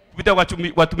 Kupitia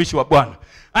watumishi wa Bwana.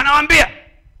 Anawaambia,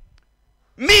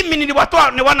 mimi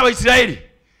niliwatoa ni wana wa Israeli.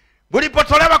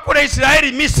 Walipotolewa kule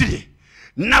Israeli Misri,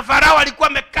 na Farao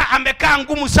alikuwa amekaa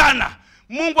ngumu sana.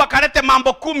 Mungu akaleta mambo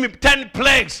 10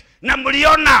 plagues, na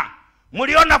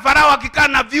mliona Farao akikaa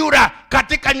na vyura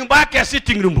katika nyumba yake ya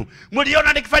sitting room.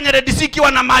 Mliona nikifanya Red Sea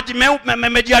kiwa na maji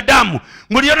meji ya damu.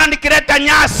 Mliona nikileta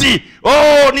nyasi.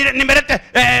 Nimeleta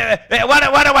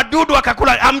wale wadudu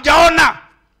wakakula. Hamjaona?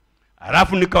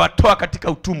 Alafu nikawatoa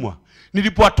katika utumwa.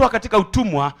 Nilipowatoa katika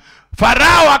utumwa,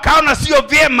 Farao akaona sio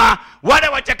vyema wale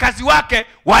wachakazi wake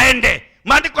waende.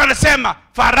 Maandiko yanasema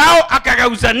Farao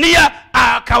akagauzania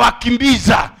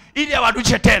akawakimbiza ili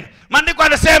awarudishe tena. Maandiko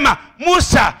yanasema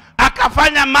Musa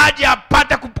akafanya maji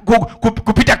apate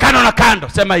kupita kando na kando.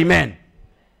 Sema amen.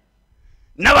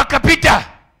 Na wakapita.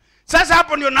 Sasa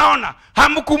hapo ndio naona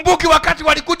hamkumbuki wakati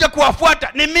walikuja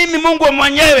kuwafuata. Ni mimi Mungu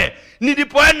mwenyewe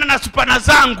nilipoenda na supana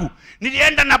zangu,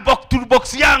 nilienda na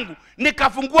toolbox yangu,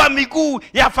 nikafungua miguu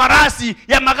ya farasi,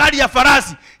 ya magari ya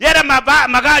farasi. Yale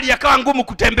magari yakawa ngumu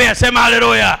kutembea. Sema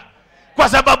haleluya. Kwa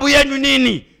sababu yenu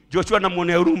nini? Joshua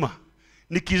anamuonea huruma.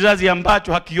 Ni kizazi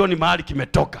ambacho hakioni mahali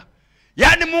kimetoka.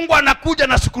 Yaani Mungu anakuja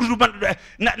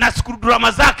na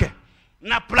skurudurama zake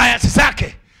na pliers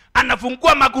zake.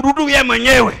 Anafungua magurudumu yeye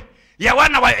mwenyewe ya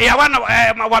wana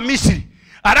wa Misri.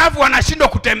 Alafu wanashindwa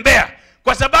kutembea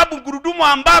kwa sababu gurudumu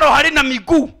ambalo halina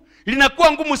miguu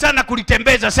linakuwa ngumu sana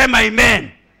kulitembeza. Sema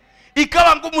amen.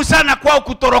 Ikawa ngumu sana kwao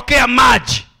kutorokea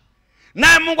maji.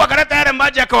 Naye Mungu akaleta yale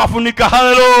maji akawafunika.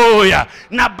 Haleluya.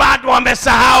 Na bado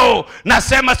wamesahau.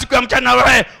 Nasema siku ya mchana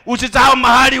wewe usisahau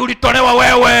mahali ulitolewa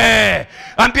wewe.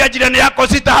 Ambia jirani yako,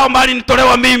 sitasahau mahali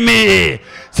nitolewa mimi.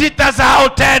 Sitasahau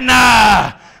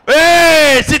tena.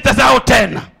 Sitasahau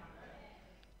tena.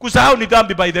 Kusahau ni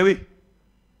dhambi by the way.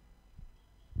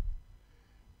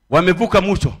 Wamevuka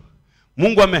mwisho.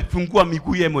 Mungu amefungua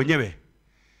miguu yeye mwenyewe.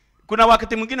 Kuna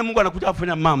wakati mwingine Mungu anakuja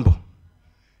kufanya mambo.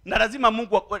 Na lazima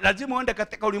uende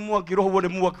katika ulimwengu wa kiroho uone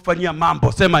Mungu akifanyia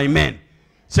mambo. Sema amen.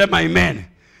 Sema amen.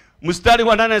 Mstari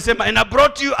wa 8 anasema, and I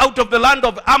brought you out of the land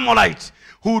of Amorites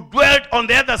who dwelt on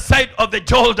the other side of the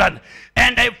Jordan,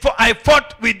 and I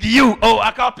fought with you.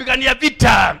 Akawapigania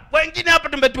vita. Wengine hapa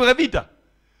tumepiga vita.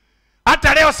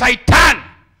 Hata leo Satan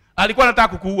alikuwa anataka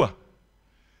kukuua.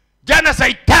 Jana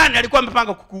Satan alikuwa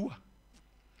amepanga kukuua.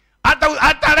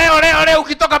 Hata leo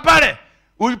ukitoka pale,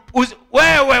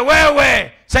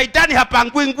 wewe Satan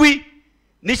hapangwi.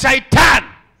 Ni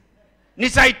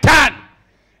Satan.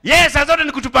 Yes, azote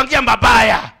ni kutupangia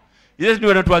mabaya. Yes,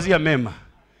 ndio anatuwazia mema.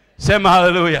 Sema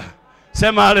haleluya.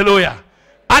 Sema haleluya.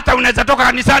 Hata unaweza toka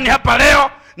kanisani hapa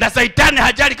leo na Satan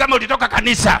hajali kama ulitoka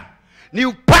kanisa. Ni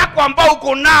upako ambao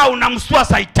uko nao unamstua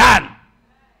Satan.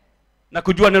 Na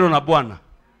kujua neno la Bwana.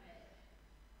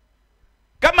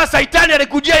 Kama Satan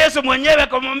alikujia Yesu mwenyewe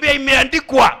akamwambia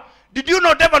imeandikwa. Did you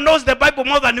know devil knows the Bible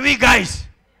more than we guys?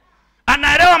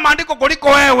 Anaelewa maandiko kuliko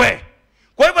wewe.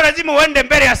 Kwa hivyo lazima uende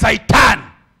mbele ya Satan.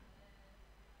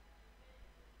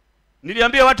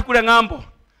 Niliambia watu kule ngambo,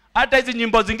 hata hizi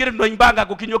nyimbo zingine tunaoimbanga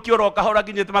kukinyokio kahora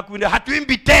kinyetema kuinde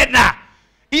hatuimbi tena.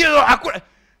 Hiyo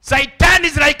Satan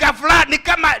is like a flood. Ni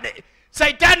kama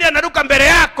Satan anaruka mbele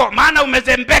yako maana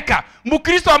umezembeka.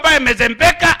 Mkristo ambaye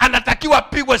amezembeka anatakiwa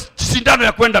pigwe sindano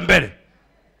ya kwenda mbele.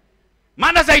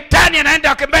 Maana Satan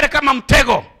anaenda mbele kama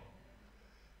mtego.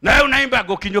 Na wewe unaimba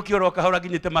gokinyokio kahora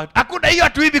kinyetema. Hakuna hiyo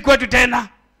hatuimbi kwetu tena.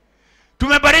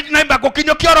 Tumebariki tunaimba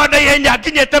gokinyokio roho yenye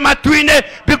kinyetema tuine,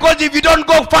 because if you don't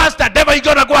go faster, devil is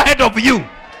going to go ahead of you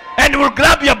and will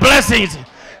grab your blessings.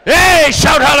 Hey,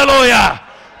 shout hallelujah.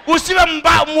 Usiwe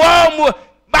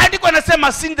maandiko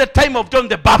yanasema since the time of John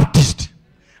the Baptist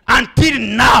until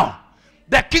now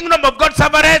The kingdom of God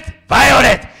suffereth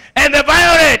violence, and the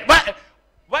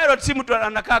violent si mtu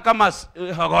anakaa kama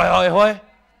hoi.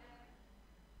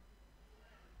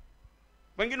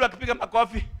 Wengine wakipiga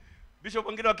makofi, bishop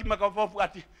wengine wakipiga makofi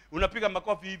ati unapiga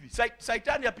makofi hivi.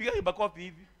 Saitani apiga makofi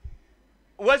hivi.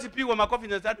 Uwezi pigwa makofi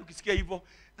na zadi ukisikia hivyo.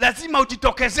 Lazima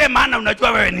ujitokezee maana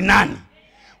unajua wewe ni nani.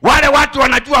 Wale watu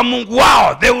wanajua Mungu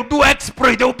wao, they will do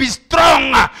exploits, they will be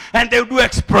strong and they will do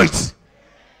exploits.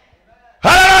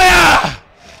 Hallelujah!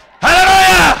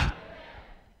 Hallelujah!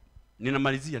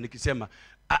 Ninamalizia nikisema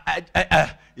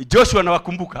Joshua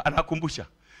anawakumbusha.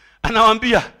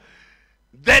 Anawaambia,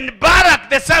 then Barak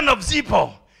the son of Zippor,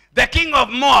 the king of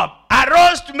Moab,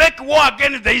 arose to make war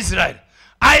against the Israel.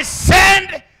 I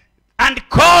sent and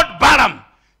called Balaam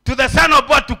to the son of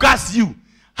Beor to curse you.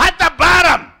 Hata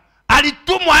Balaam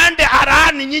alitumwa aende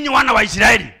araani nyinyi wana wa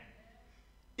Israeli.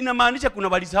 Inamaanisha kuna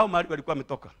walisahau mahali walikuwa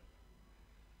wametoka.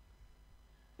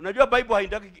 Unajua Bible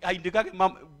haindikake,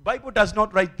 Bible does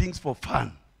not write things for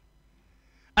fun.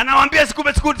 Anawaambia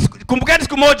kumbukeni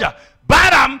siku moja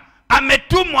Balaam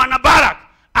ametumwa na Barak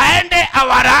aende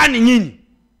awaraani nyinyi.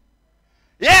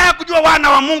 Yeye hakujua wana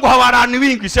wa Mungu hawaraani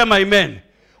wingi. Sema amen.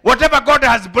 Whatever God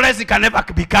has blessed can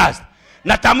never be cast.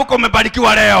 Natamka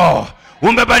umebarikiwa leo.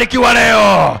 Umebarikiwa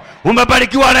leo.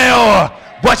 Umebarikiwa leo.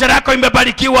 Biashara yako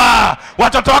imebarikiwa.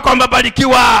 Watoto wako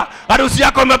wamebarikiwa. Harusi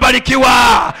yako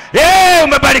imebarikiwa.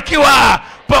 Umebarikiwa.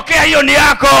 Pokea hiyo ni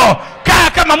yako. Kaa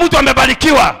kama mtu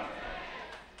amebarikiwa.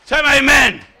 Sema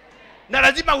amen. Na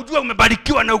lazima ujue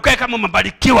umebarikiwa na ukae kama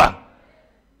umebarikiwa.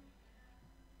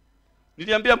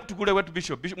 Niliambia mtu kule wetu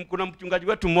bishop, kuna mchungaji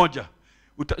wetu mmoja,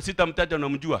 sitamtaja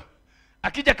unamjua.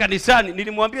 Akija kanisani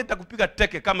nilimwambia nitakupiga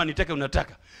teke kama ni teke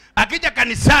unataka. Akija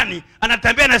kanisani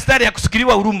anatembea na stari ya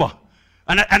kusikiliwa huruma.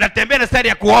 Anatembea na stari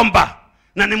ya kuomba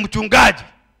na ni mchungaji.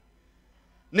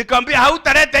 Nikamwambia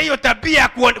hautaleta hiyo tabia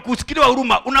kusikiliwa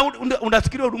huruma.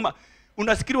 Unasikiliwa huruma.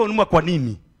 Unasikiliwa huruma kwa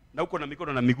nini? Na uko na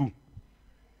mikono na miguu.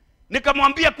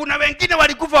 Nikamwambia kuna wengine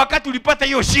walikufa wakati ulipata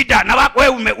hiyo shida na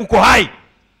wewe uko hai.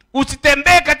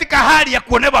 Usitembee katika hali ya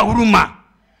kuonewa huruma.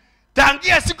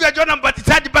 Tangia siku ya Yohana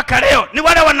Mbatizaji mpaka leo ni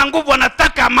wale wana nguvu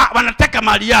wanataka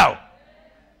mali yao.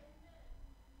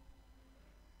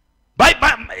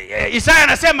 Isaya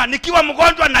anasema nikiwa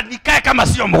mgonjwa na nikae kama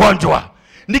sio mgonjwa.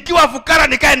 Nikiwa fukara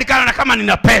nikae nikana kama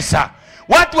nina pesa.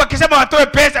 Watu wakisema watoe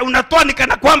pesa unatoa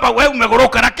nikana kwamba wewe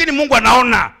umegoroka, lakini Mungu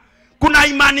anaona. Kuna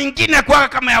imani nyingine kwa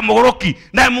kama ya mgoroki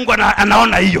naye Mungu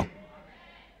anaona hiyo.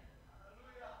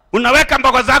 Unaweka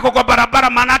mboga zako kwa barabara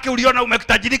maana yake uliona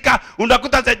umekitajirika,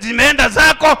 unakuta zimeenda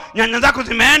zako, nyanya zako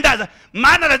zimeenda.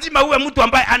 Maana lazima uwe mtu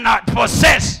ambaye ana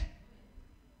possess.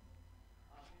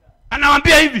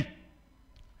 Anawaambia hivi.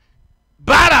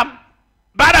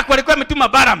 Barak walikuwa ametuma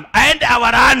Balaam aende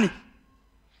awaraani.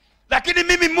 Lakini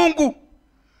mimi Mungu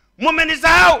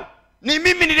mumenisahau. Ni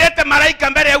mimi nilileta malaika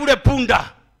mbele ya ule punda.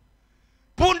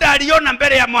 Punda aliona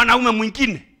mbele ya mwanaume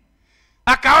mwingine.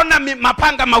 Akaona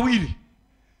mapanga mawili.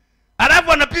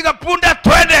 Alafu anapiga punda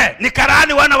twende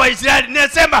nikaraani wana wa Israeli.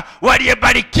 Ninasema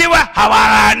waliyebarikiwa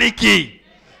hawalaaniki.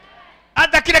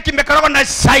 Hata kile kimekarogwa na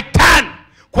Satan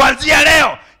kuanzia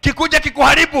leo kikuja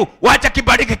kikuharibu, wacha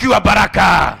kibariki kiwa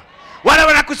baraka. Wale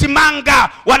wanakusimanga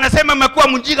wanasema umekuwa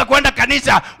mjinga kwenda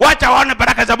kanisa, wacha waone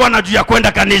baraka za Bwana juu ya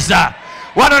kwenda kanisa.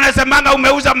 Wale wanasemanga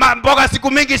umeuza mboga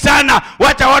siku mingi sana,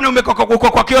 wacha waone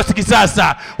uko kwa kioski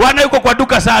sasa, wana uko kwa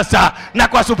duka sasa na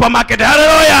kwa supermarket.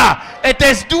 Hallelujah. It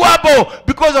is doable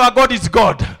because our God is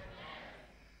God.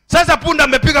 Sasa punda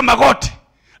amepiga magoti,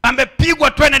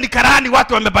 amepigwa twende nikarani,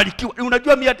 watu wamebarikiwa.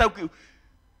 Unajua mimi hata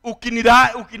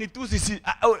ukinitusi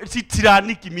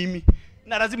siraniki mimi.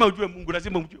 Na lazima ujue Mungu,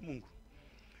 lazima ujue Mungu.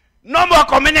 Nomo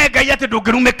akomene gayate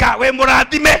dogirumeka we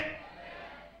murathime.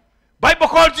 Bible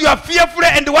calls you are fearfully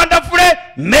and wonderfully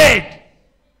made.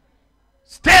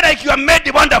 Stay like you are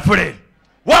made wonderfully.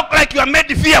 Walk like you are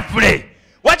made fearfully.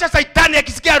 Wacha Satan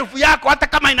akisikia harufu yako hata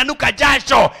kama inanuka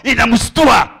jasho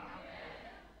inamstua.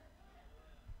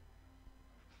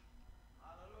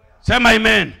 Sema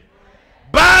amen.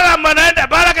 Balaam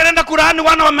anaenda Qur'ani,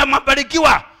 wana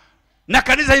wamebarikiwa. Na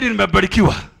kanisa hili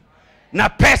limebarikiwa. Na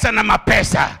pesa na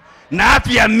mapesa, na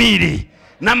afya mili,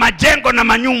 na majengo na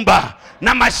manyumba,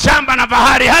 na mashamba na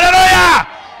bahari. Haleluya!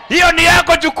 Hiyo ni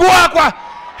yako, chukua kwa.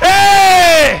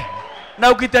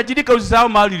 Na ukitajirika usisahau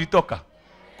mahali ulitoka.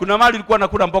 Kuna mahali ulikuwa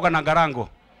nakula mboga na garango.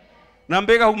 Na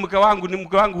mbega mke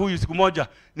wangu huyu siku moja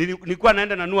nilikuwa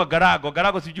naenda nanua garago.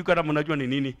 Garago sijui kama mnajua ni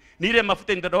nini. Ni ile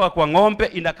mafuta inatoka kwa ng'ombe,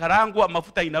 inakarangwa,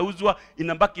 mafuta inauzwa,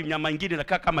 inabaki nyama nyingine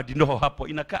inakaa kama dinoho hapo.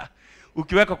 Inakaa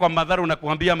ukiweka kwa madhara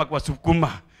unakuambia ama kwa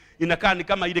sukuma. Inakaa ni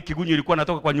kama ile kigunyu ilikuwa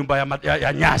natoka kwa nyumba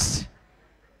ya nyasi.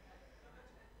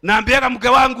 Naambiaga mke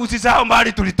wangu usisahau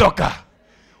mahali tulitoka.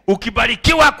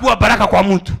 Ukibarikiwa kuwa baraka kwa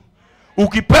mtu,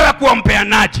 ukipewa kuwa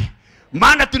mpeanaji.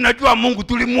 Maana tunajua Mungu,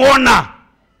 tulimuona.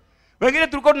 Wengine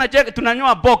tulikuwa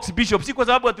tunanyoa box bishop, si kwa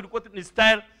sababu tulikuwa ni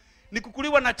style, ni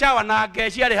kukuliwa na chawa na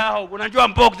geshi yale hao. Unajua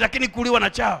box lakini kuliwa na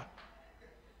chawa.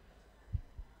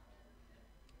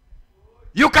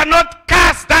 You cannot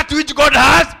curse that which God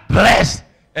has blessed,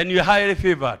 and you are highly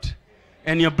favored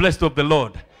and you are blessed of the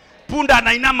Lord. Punda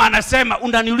anainama anasema,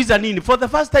 unaniuliza nini? For the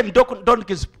first time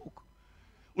donkey spoke.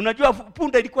 Unajua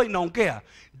punda ilikuwa inaongea.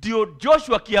 Ndio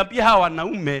Joshua akiambia hawa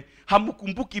wanaume,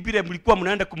 hamkumbuki vile mlikuwa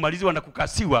mnaenda kumaliziwa na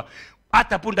kukasiwa,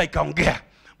 hata punda ikaongea.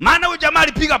 Maana huyu jamaa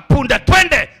alipiga punda,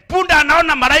 twende. Punda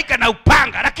anaona malaika na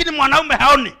upanga, lakini mwanaume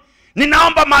haoni.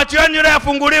 Ninaomba macho yenu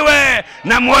yafunguliwe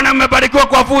na muone mmebarikiwa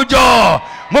kwa fujo.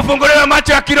 Mfunguliwe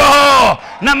macho ya kiroho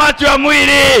na macho ya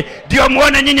mwili, ndio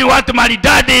muone nyinyi watu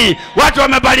maridadi, watu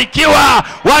wamebarikiwa,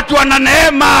 watu wana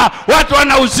neema, watu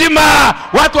wana uzima,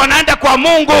 watu wanaenda kwa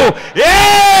Mungu.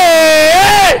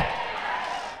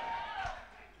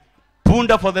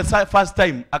 Punda for the first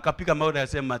time akapiga mawe na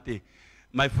asema ati,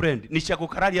 my friend,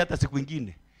 nishakukaralia hata siku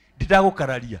nyingine.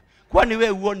 Nitakukaralia. Kwani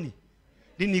wewe uoni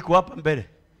nini iko hapa mbele?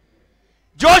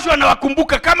 Joshua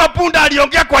anawakumbuka kama punda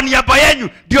aliongea kwa niaba yenu,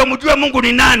 ndio mjue Mungu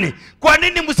ni nani. Kwa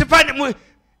nini msifanye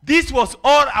this was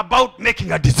all about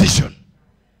making a decision.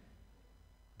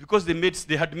 Because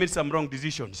they had made some wrong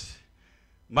decisions.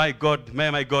 My God,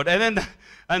 my God.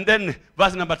 And then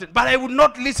verse number 10. But I would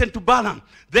not listen to Balaam.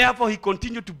 Therefore he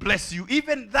continued to bless you.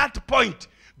 Even that point,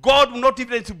 God would not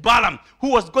even listen to Balaam,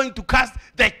 who was going to cast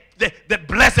the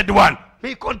blessed one.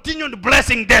 He continued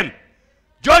blessing them.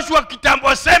 Joshua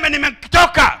kitambo sema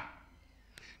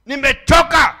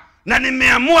nimetoka na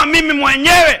nimeamua mimi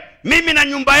mwenyewe, mimi na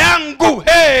nyumba yangu.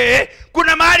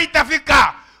 Kuna mahali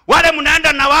itafika wale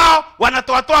mnaenda na wao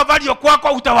wanatoa value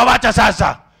kwako, utawawacha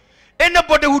sasa.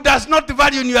 Anybody who does not add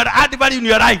value in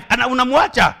your life,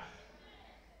 unamwacha.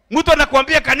 Mtu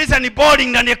anakuambia kanisa ni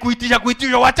boring na ni kuitisha,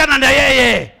 wachana na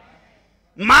yeye.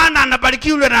 Maana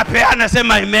anabarikiwa yule anapeana,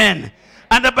 sema amen.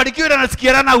 Anabarikiwa yule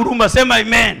anasikiana huruma, sema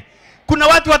amen. Kuna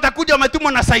watu watakuja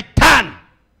wametumwa na Satan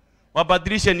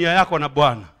wabadilishe nia yako na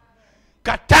Bwana.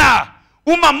 Kataa.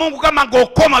 Mungu kama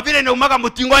ngokoma vile inaumaga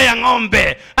mtingo ya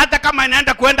ng'ombe. Hata kama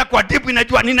inaenda kuenda kwa dibu,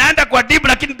 inajua ninaenda kwa dibu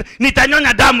lakini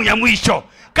nitanyonya damu ya mwisho.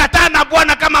 Kataa na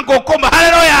Bwana kama ngokoma.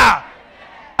 Haleluya.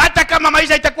 Hata kama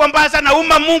maisha itakuwa mbaya sana,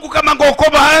 Mungu kama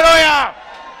ngokoma. Haleluya.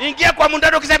 Ingia kwa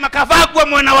mundado ukisema kavagwe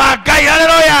mwana wa Gai.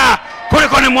 Haleluya.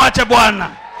 Kuliko nimwache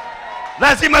Bwana.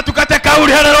 Lazima tukate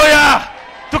kauli. Haleluya.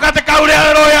 Tukate kauli.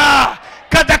 Haleluya.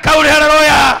 Kata kauli.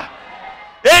 Haleluya.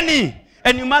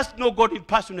 And you must know God in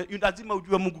person. Lazima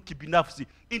ujue Mungu kibinafsi,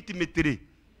 intimately.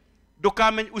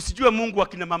 Dokame usijue Mungu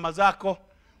akina mama zako.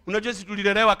 Unajua sisi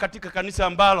tulilelewa katika kanisa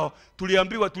ambalo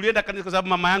tuliambiwa tulienda kanisa kwa sababu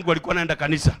mama yangu alikuwa anaenda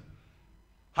kanisa.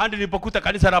 Hadi nilipokuta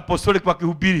kanisa la Apostolic kwa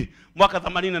kihubiri mwaka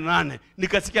 88,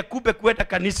 nikasikia kumbe kuenda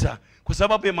kanisa kwa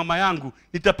sababu ya mama yangu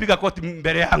nitapiga koti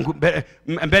mbele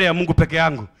ya Mungu peke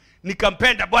yangu.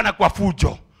 Nikampenda Bwana kwa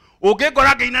fujo.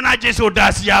 Ugegorage ina na Yesu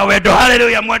dasi ya wedo.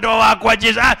 Haleluya, mwendo wako wa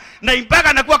Yesu. Na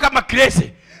impaka nakuwa kama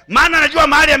crazy. Maana najua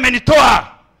mahali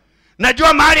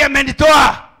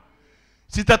amenitoa.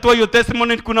 Sitatoa your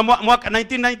testimony. Kuna mwaka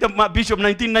 1990, Bishop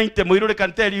 1990, Moirole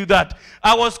can tell you that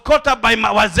I was caught up by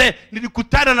wazee.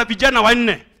 Nilikutana na vijana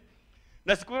 4.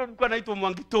 Na siku hiyo nilikuwa naitwa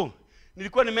Mwangito.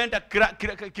 Nilikuwa nimeenda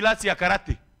kilasi ya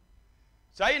karate.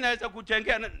 Sasa naweza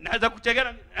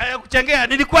kuchengea,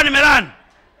 nilikuwa nimelani.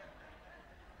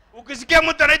 Ukisikia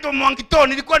mtu anaitwa Mwangito,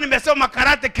 nilikuwa nimesoma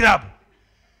karate club.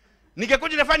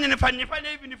 Ningekuja nifanye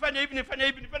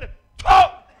hivi.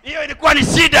 Hiyo ilikuwa ni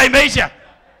shida imeisha.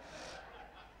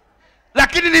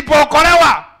 Lakini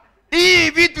nilipookolewa, hii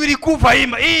vitu ilikufa,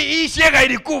 hii shega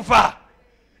ilikufa.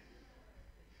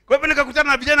 Kwa hivyo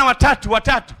nikakutana na vijana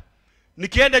watatu.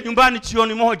 Nikienda nyumbani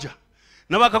jioni moja.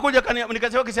 Na wakakuja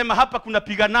nikasema hapa kuna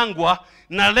piganangwa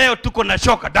na leo tuko na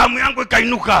shoka. Damu yangu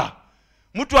ikainuka.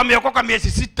 Mtu ameokoka miezi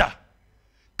 6.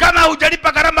 Kama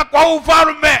hujalipa gharama kwa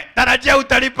ufalme, tarajia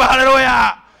utalipa.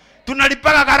 Haleluya.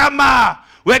 Tunalipa gharama.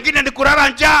 Wengine ni kulala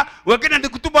njaa, wengine ni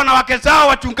kutubwa na wake zao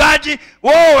wachungaji,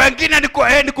 wengine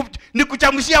ni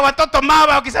kuchamshia watoto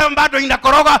mawa wakisema bado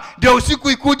inakoroga ndio usiku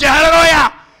ikuje.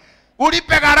 Haleluya.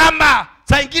 Ulipe gharama.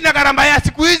 Saa nyingine gharama ya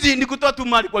siku hizi ni kutoa tu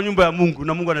mali kwa nyumba ya Mungu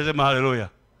na Mungu anasema haleluya.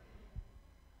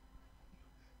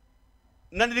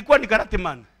 Na nilikuwa ni karate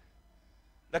man.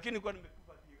 Lakini nilikuwa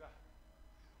nimekufa piga.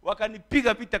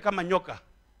 Wakanipiga vita kama nyoka.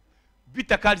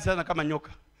 Vita kali sana kama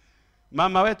nyoka.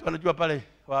 Mama wetu wanajua pale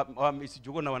wa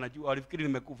Ciuga na wanajua, walifikiri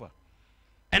nimekufa.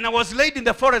 And I was laid in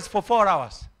the forest for 4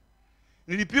 hours.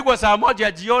 Nilipigwa saa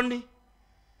 1 jioni.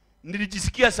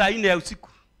 Nilijisikia saa 4 ya usiku.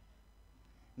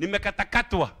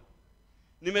 Nimekatakatwa.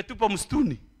 Nimetupa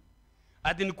msituni.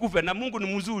 Hadi nikufe, na Mungu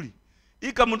ni mzuri.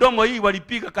 Ika mdomo hii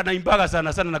walipiga kanaimbaga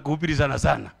sana sana na kuhubiri sana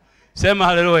sana. Sema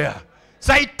haleluya.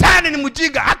 Saitani ni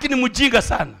mjinga, haki ni mjinga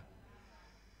sana.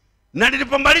 Na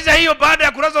nilipomaliza hiyo baada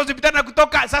ya kulaza hospitali na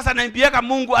kutoka, sasa naimbiaka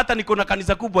Mungu, hata niko na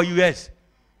kanisa kubwa US.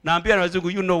 Naambia na wazungu,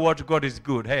 you know what God is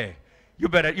good. Hey, you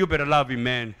better love him,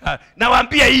 man.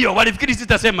 Nawaambia hiyo, walifikiri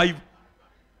sitasema hivyo.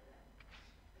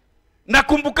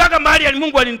 Nakumbukaga mahali ya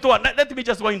Mungu alinitoa. Let me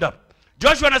just wind up.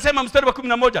 Joshua anasema mstari wa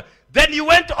 11, then you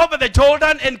went over the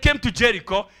Jordan and came to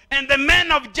Jericho, and the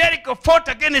men of Jericho fought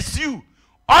against you.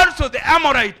 Also the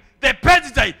Amorite, the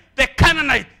Perizzite, the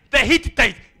Canaanite, the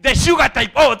Hittite, the Ciuga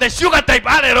type. Oh, the Ciuga type.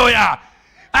 Hallelujah.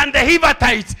 And the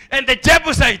Hivites and the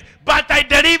Jebusite, but I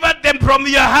delivered them from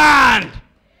your hand.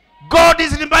 God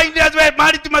is reminding us where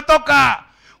mahali tumetoka.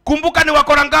 Kumbuka ni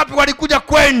wakora ngapi walikuja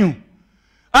kwenyu.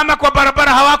 Ama kwa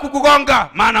barabara hawakukugonga,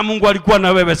 maana Mungu alikuwa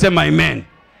na wewe. Sema amen.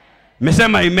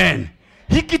 Mesema amen.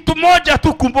 Hiki kitu moja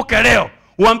tu kumbuke leo.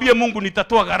 Uambie Mungu,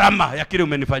 nitatoa gharama ya kile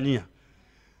umenifanyia.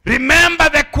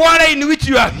 Remember the quarry in which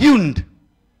you are hewed.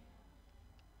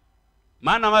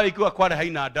 Maana mawe ikiwa quarry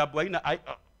haina adabu,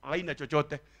 haina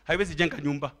chochote, haiwezi jenga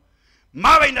nyumba.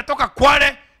 Mawe inatoka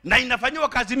quarry na inafanywa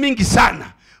kazi mingi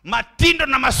sana. Matindo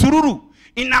na masururu,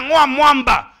 inangoa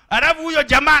mwamba. Alafu huyo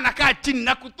jamaa anakaa chini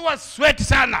na kutoa sweat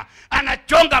sana.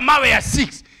 Anachonga mawe ya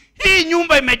 6. Hii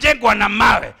nyumba imejengwa na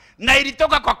mawe na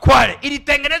ilitoka kwa quarry.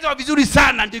 Ilitengenezwa vizuri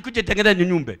sana ndio ikuje tengeneza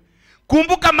nyumba.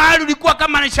 Kumbuka mahali ulikuwa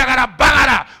kama ni shagara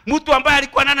bagara. Mtu ambaye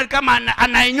alikuwa nana kama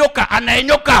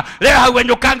anaenyoka. Leo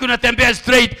hauenyokangi, unatembea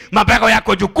straight, mabega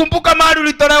yako juu. Kumbuka mahali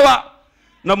ulitolewa.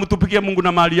 Na mtupikie Mungu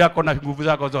na mali yako na nguvu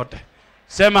zako zote.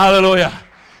 Sema hallelujah.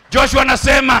 Joshua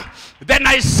anasema, then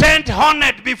I sent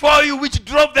hornet before you which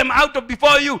drove them out of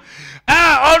before you.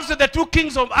 Also the 2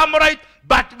 kings of Amorite,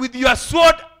 but with your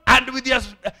sword and with your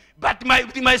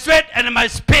with my sword and my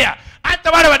spear.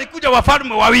 Hata wale walikuja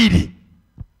wafalme wawili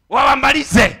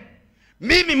wawamalize.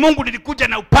 Mimi Mungu nilikuja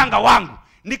na upanga wangu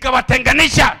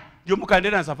nikawatenganisha, ndio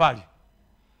mkaendelea na safari.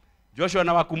 Joshua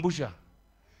anawakumbusha,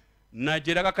 na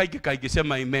jeraga kaige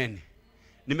sema amen.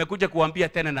 Nimekuja kuambia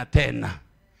tena na tena,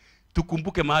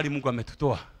 tukumbuke mahali Mungu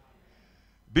ametutoa.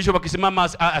 Bishop akisimama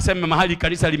aseme mahali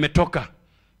kanisa limetoka.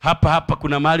 Hapa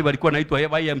kuna mahali walikuwa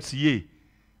naitwa YMCA.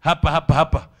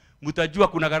 Hapa. Mtajua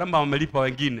kuna gharama wamelipa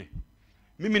wengine.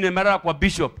 Mimi nimelala kwa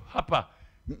bishop hapa.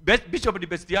 Bishop ni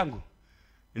best yangu.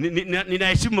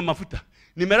 Ninaheshimu mafuta.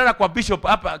 Nimelala kwa bishop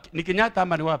hapa, ni Kenyatta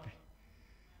ama ni wapi?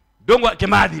 Dongo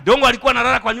Kemadhi. Dongo alikuwa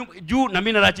analala kwa juu na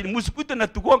mimi nalala chini. Msikute na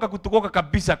kutugonga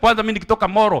kabisa. Kwanza mimi nikitoka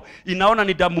Moro inaona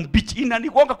ni damu mbichi.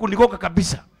 Kunigonga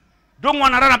kabisa. Dongo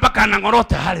analala mpaka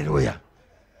anangorota. Haleluya.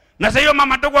 Na sasa hiyo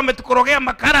mama dogo ametukorogea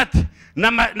makarati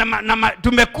na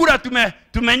tumekula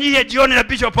tumenyie jioni na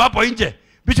bishop hapo nje.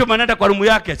 Bishop anaenda kwa rumu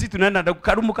yake, sisi tunaenda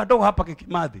kwa rumu kadogo hapa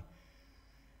Kikimadhi.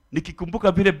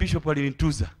 Nikikumbuka vile bishop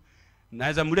alinituza,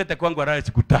 naweza muleta kwangu alale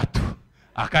siku 3.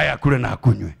 Akaya kule na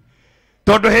akunywe.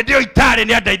 Todo hedio itare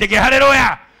ni adaidege.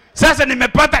 Haleluya. Sasa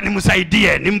nimepata,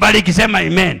 nimsaidie, nimbariki. Sema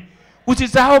amen.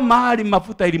 Usisahau mahali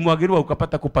mafuta ilimwagiliwa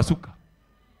ukapata kupasuka.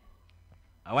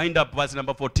 I wind up verse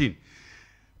number 14.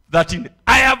 13.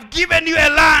 I have given you a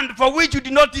land for which you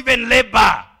did not even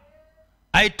labor.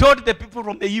 I told the people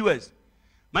from the US.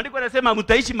 Maandiko yanasema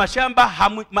mtaishi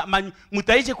mashamba,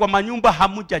 mtaishi kwa manyumba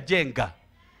hamujajenga.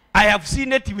 I have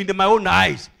seen it with my own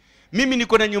eyes. Mimi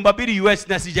niko na nyumba 2 US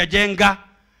na sijajenga,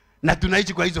 na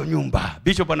tunaishi kwa hizo nyumba.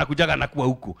 Bishop anakujaga na kuwa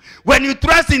huko. When you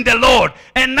trust in the Lord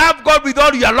and love God with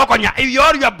all your lokonya,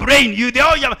 all your brain,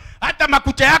 hata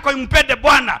makucha yako impende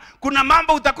Bwana, kuna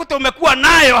mambo utakuta umekuwa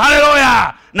nayo.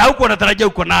 Haleluya. Na huko unatarajia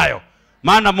uko nayo.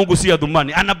 Maana Mungu si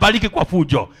adhumani, anabariki kwa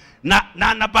fujo. Na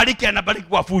anabariki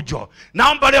kwa fujo.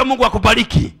 Naomba leo Mungu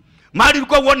akubariki. Mahali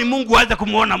ulikuwa uone Mungu, aanze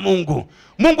kumuona Mungu.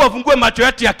 Mungu afungue macho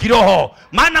yetu ya kiroho.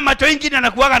 Maana macho mengine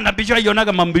yanakuaga na bisho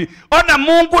ionaga mambi. Ona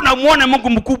Mungu na muone Mungu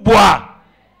mkubwa.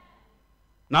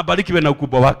 Na barikiwe na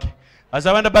ukubwa wake. As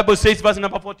when the Bible says, verse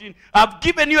number 14, I've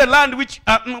given you a land which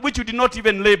you did not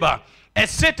even labor, a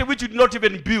city which you did not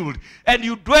even build, and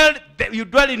you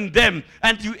dwell in them,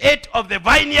 and you ate of the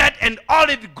vineyard and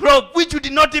olive grove which you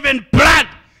did not even plant.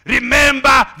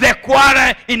 Remember the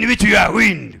quarry in which you are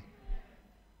hewed.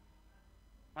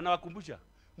 Anawakumbusha,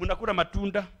 mnakula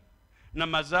matunda na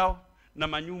mazao na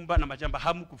manyumba na mashamba,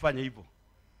 hamkufanya hivyo.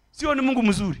 Sio ni Mungu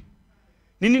mzuri?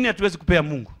 Ni nini hatuwezi kupea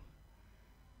Mungu?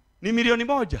 Ni milioni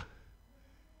 1.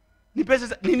 Ni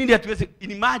pesa ni nini hatuwezi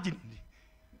imagine?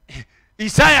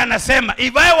 Isaya anasema,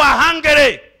 if I were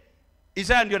hungry,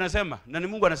 Isaya ndio anasema, na ni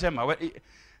Mungu anasema,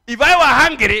 if I were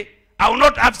hungry, I will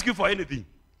not ask you for anything.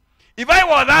 If I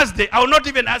were Thursday, I would not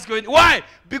even ask you. Why?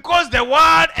 Because the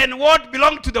word and what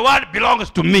belongs to the word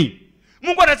belongs to me.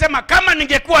 Mungu anasema kama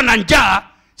ningekuwa na njaa,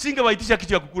 singewaitisha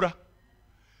kitu ya kukula.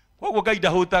 Kwa hiyo gaida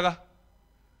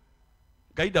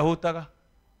hotaga.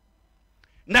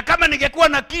 Na kama ningekuwa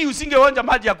na kiu, singeonja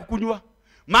maji ya kukunywa.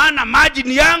 Maana maji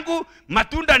ni yangu,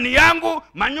 matunda ni yangu,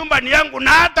 manyumba ni yangu,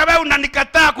 na hata wewe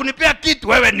unanikataa kunipea kitu,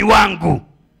 wewe ni wangu.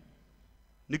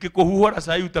 Nikikuhuhora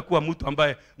sasa hivi utakuwa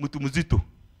mtu mzito.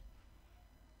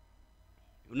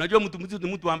 Unajua mtu mzito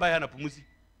ni mtu ambaye hana pumuzi.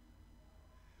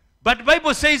 But the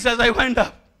Bible says as I wind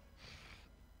up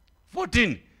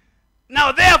 14,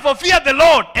 now therefore fear the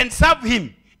Lord and serve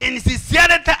him in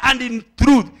sincerity and in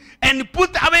truth, and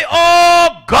put away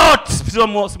all gods,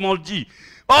 small g,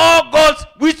 all gods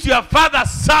which your father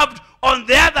served on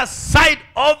the other side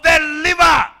of the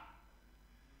river.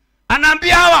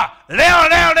 Anaambia hawa,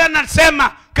 leo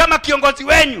nasema kama kiongozi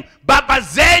wenyu, baba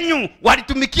zenyu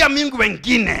walitumikia miungu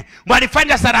wengine,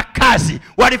 walifanya sarakazi,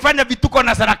 walifanya vituko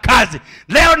na sarakazi.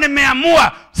 Leo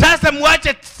nimeamua sasa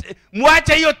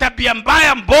muache hiyo tabia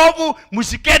mbaya mbovu,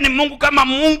 mshikeni Mungu kama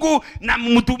Mungu na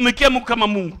mtumikie Mungu kama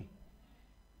Mungu.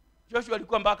 Joshua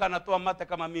alikuwa mpaka anatoa mate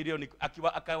kama milioni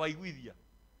akawaigwithia.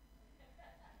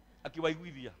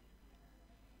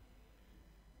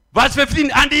 Verse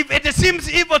 15, and if it seems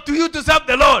evil to you to serve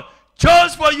the Lord,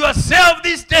 choose for yourself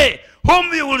this day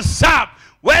whom you will serve,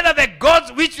 whether the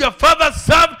gods which your fathers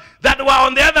served that were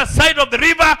on the other side of the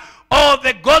river, or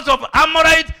the gods of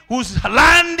Amorites whose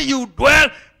land you dwell.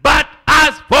 But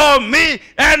as for me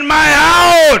and my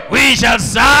house, we shall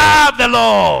serve the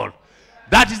Lord.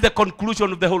 That is the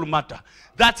conclusion of the whole matter.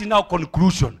 That's in our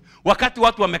conclusion. Wakati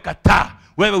watu wamekataa,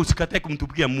 wewe usikatae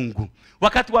kumtumikia Mungu.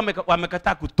 Wakati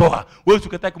wamekataa kutoa, wewe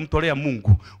usikatae kumtolea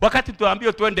Mungu. Wakati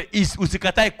tuambiwa tuende east,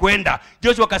 usikatae kwenda.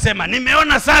 Joshua akasema,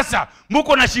 nimeona sasa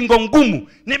mko na shingo ngumu.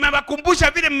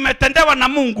 Nimewakumbusha vile mmetendewa na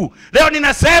Mungu. Leo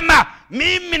ninasema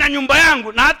mimi na nyumba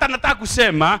yangu, na hata nataka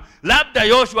kusema labda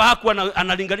Joshua hakuwa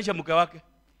analinganisha mke wake.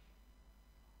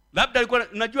 Labda alikuwa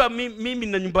unajua mimi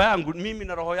na nyumba yangu, mimi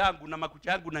na roho yangu na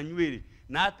makucha yangu na nywele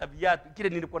na hata viatu kile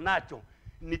nilikuwa nacho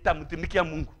nitamtumikia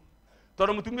Mungu.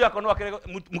 Tuna mtumia akonoa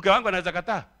mke wangu anaweza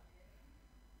kataa.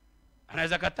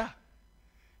 Anaweza kataa.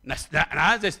 Na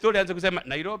anaanza story anza kusema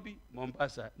Nairobi,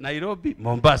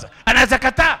 Mombasa. Anaweza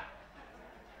kataa.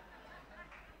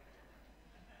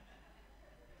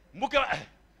 Mke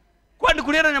kwani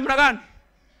kulienda namna gani?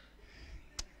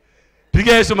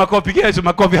 Pigia Yesu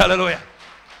makofi, haleluya.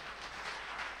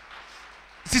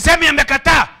 Sisemi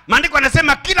amekataa. Maandiko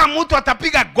yanasema kila mtu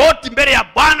atapiga goti mbele ya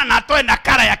Bwana na atoe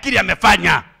nakala ya kile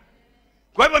amefanya.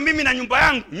 Kwa hivyo mimi na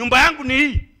nyumba yangu ni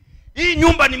hii. Hii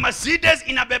nyumba ni Mercedes,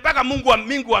 inabebaka Mungu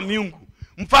wa miungu,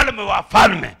 mfalme wa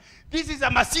falme. This is a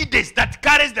Mercedes that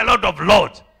carries the Lord of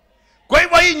Lords. Kwa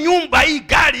hivyo hii nyumba, hii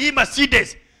gari, hii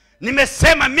Mercedes,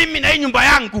 nimesema mimi na hii nyumba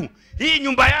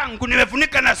yangu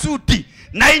nimefunika na suti,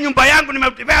 na hii nyumba yangu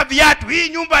nimevaa viatu. Hii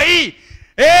nyumba hii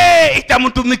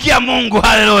itamtumikia Mungu,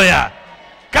 haleluya.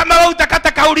 Kama wewe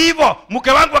utakata kauli hivyo,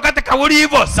 mke wangu akata kauli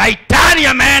hivyo, Saitani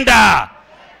ameenda.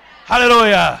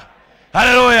 Haleluya.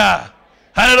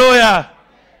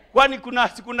 Kwani kuna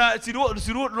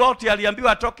Lot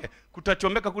aliambiwa atoke,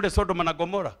 kutachomeka kule Sodoma na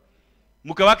Gomora.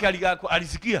 Mke wake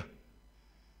alisikia.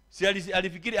 Si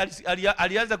alifikiri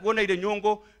alianza kuona ile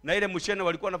nyongo na ile mshene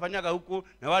walikuwa wanafanyaga huko,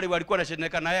 na wale walikuwa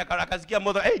wanasheneka na yeye akasikia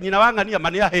moto, ninawanga nia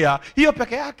mania hea. Hiyo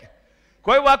peke yake.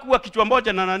 Kwa hiyo hakuwa kichwa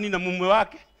moja na mume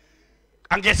wake.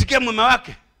 Angesikia mume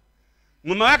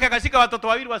wake akashika watoto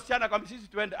wawili wasichana kwa sisi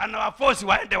tuende, anawaforce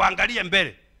waende waangalie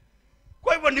mbele.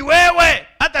 Kwa hivyo ni wewe,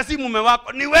 hata si mume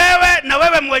wako, ni wewe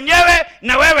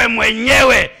na wewe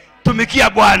mwenyewe tumikia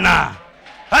Bwana.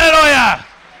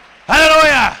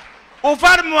 Haleluya.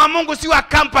 Ufalme wa Mungu si wa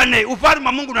company, ufalme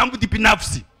wa Mungu ni wa mtu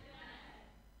binafsi.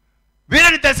 Vile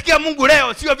nitasikia Mungu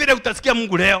leo sio vile utasikia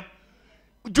Mungu leo.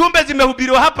 Jumbe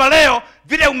zimehubiriwa hapa leo,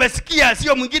 vile umesikia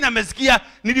sio mwingine amesikia.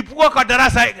 Nilipokuwa kwa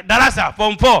darasa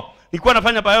form 4, nilikuwa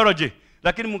nafanya biology,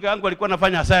 lakini mke wangu alikuwa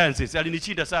anafanya sciences,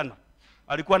 alinishinda sana.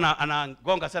 Alikuwa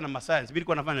anagonga sana ma science, mimi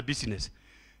nilikuwa nafanya business.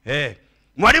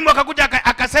 Mwalimu akakuja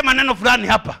akasema neno fulani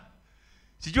hapa.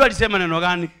 Sijui alisema neno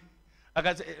gani.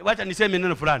 Wacha niseme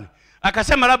neno fulani.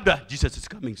 Akasema labda Jesus is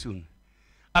coming soon.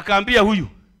 Akaambia huyu.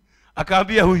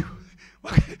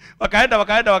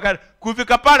 Wakaenda.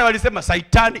 Kufika pale walisema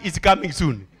Satan is coming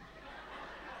soon.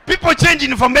 People change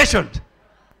information.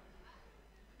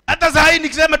 Hata saa hii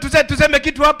nikisema tuseme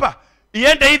kitu hapa,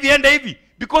 iende hivi.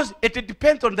 Because it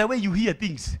depends on the way you hear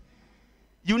things.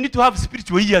 You need to have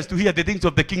spiritual ears to hear the things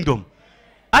of the kingdom.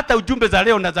 Hata ujumbe za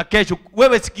leo na za kesho,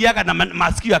 wewe sikiaga na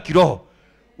masikio ya kiroho.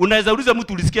 Unaweza uliza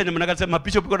mtu ulisikia namna gani, sema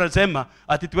bishop kwa anasema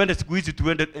ati tuende siku hizi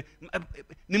tuende.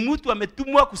 Ni mtu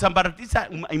ametumwa kusambaratisha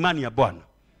imani ya Bwana.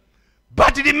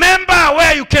 But remember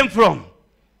where you came from.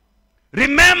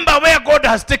 Remember where God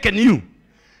has taken you.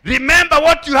 Remember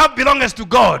what you have belongs to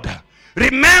God.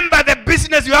 Remember the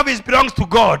business you have belongs to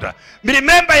God.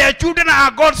 Remember your children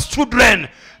are God's children.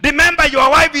 Remember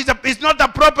your wife is not a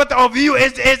property of you,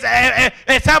 is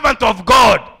a servant of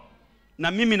God.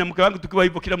 Na mimi na mke wangu tukiwa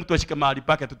hivyo, kila mtu ashike mahali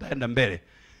pake, tutaenda mbele.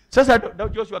 Sasa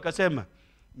Joshua akasema,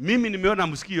 mimi nimeona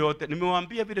msikio yote.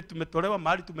 Nimewaambia vile tumetolewa,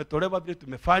 mahali tumetolewa, vile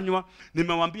tumefanywa.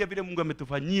 Nimewaambia vile Mungu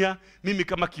ametufanyia. Mimi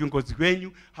kama kiongozi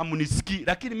wenu hamunisikii,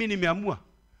 lakini mimi nimeamua.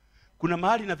 Kuna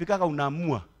mahali nafikaka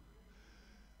unaamua.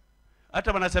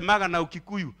 Hata wanasemaga na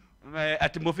Ukikuyu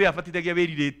ati Mofia afatitegia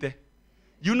weririte.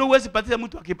 You know wezi patia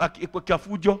mtu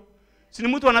akifujo. Si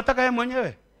ni mtu anataka yeye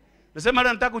mwenyewe. Nasema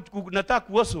nataka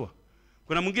kuoswa.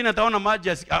 Kuna mwingine ataona maji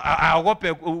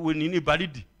aogope nini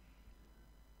baridi.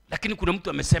 Lakini kuna mtu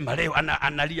amesema leo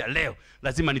analia leo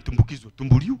lazima nitumbukizwe.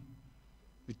 Tumbuliu.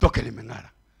 Nitoke limeng'ara.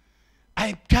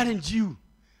 I challenge you,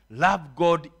 love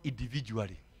God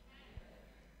individually.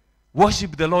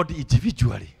 Worship the Lord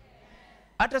individually.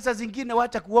 Hata saa zingine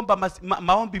wacha kuomba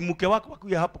maombi mke wako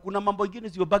wakiwa hapa. Kuna mambo mengine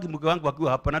siobagi mke wangu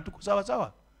wakiwa hapa na tuko sawa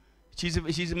sawa.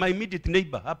 She's my immediate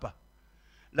neighbor hapa.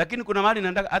 Lakini kuna mahali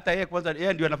naenda hata yeye kwanza,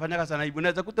 yeye ndio anafanyaka sana hivyo.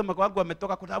 Naweza kuta mke wangu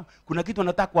ametoka kuna kitu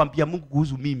anataka kuambia Mungu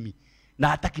kuhusu mimi na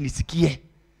hataki nisikie.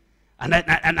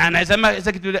 Anasema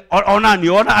hizo kitu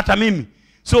ona hata mimi.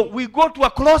 So we go to a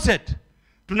closet.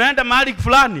 Tunaenda mahali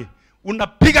fulani,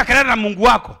 unapiga kelele na Mungu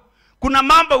wako. Kuna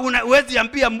mambo unawezi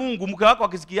ambia Mungu mke wako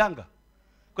akisikianga.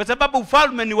 Kwa sababu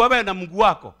ufalme ni wewe na Mungu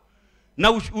wako.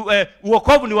 Na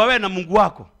uokovu ni wewe na Mungu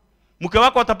wako. Mke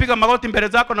wako atapiga magoti mbele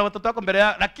zako na watoto wako mbele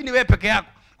yako, lakini wewe peke yako.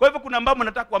 Kwa hivyo kuna mambo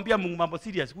nataka kuambia Mungu, mambo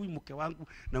serious. Huyu mke wangu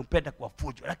nampenda kwa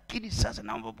fujo, lakini sasa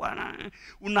naomba Bwana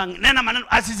unanena maneno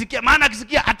asisikie, maana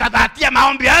akisikia atadhatia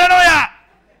maombi. Haleluya.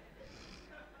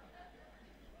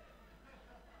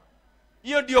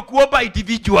 Hiyo ndio kuomba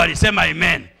individually, sema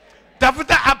amen.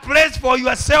 Tafuta a place for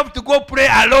yourself to go pray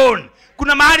alone.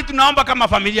 Kuna mahali tunaomba kama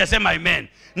familia, sema amen.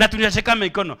 Na tunashika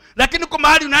mikono. Lakini kwa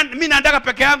mahali mimi naandaka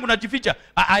peke yangu najificha.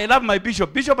 I love my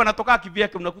bishop. Bishop anatoka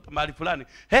kivyake, unakuta mahali fulani.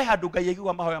 Haduka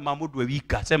yegiwa maho ya mamudu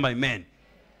wika, sema amen.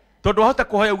 Todo hata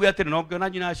kuhoya ugate no ngiona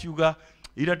nyina Ciuga.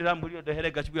 Ira ndiramburio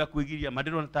ndeherega Ciuga kuigiria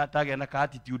madero natage na ka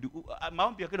attitude.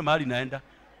 Maombi yake mahali naenda.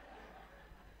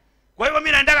 Kwa hivyo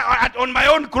mimi naenda on my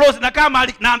own clothes na kama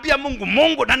mahali naambia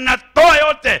Mungu na ninatoa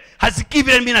yote. Hasikii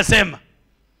vile mimi nasema.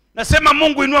 Nasema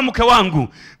Mungu inua mke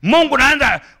wangu. Mungu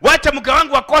naenda wacha mke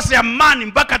wangu akose amani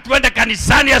mpaka tuende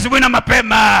kanisani asubuhi na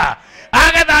mapema.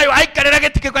 Agathayo aikarera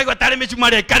getike kwa tare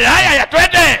mechumare kare. Haya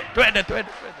twende.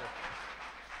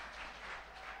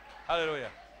 Haleluya.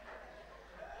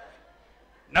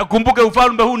 Nakumbuke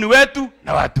ufalme huu ni wetu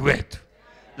na watu wetu.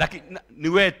 Lakini ni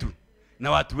wetu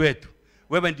na watu wetu.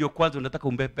 Wewe ndio kwanza unataka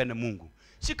umpende Mungu.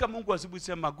 Shika Mungu asubuhi,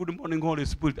 sema good morning Holy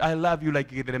Spirit, I love you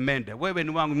like the remainder. Wewe ni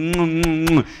wangu.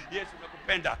 Yes,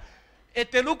 nakupenda.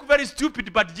 It look very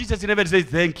stupid but Jesus never says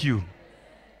thank you.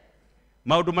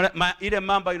 Ile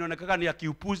mambo inaonekana ni ya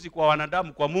kiupuzi kwa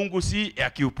wanadamu, kwa Mungu si ya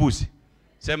kiupuzi.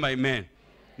 Sema amen.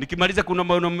 Nikimaliza kuna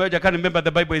maono mmoja kani remember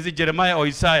the Bible, is Jeremiah or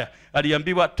Isaiah,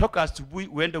 aliambiwa toka asubuhi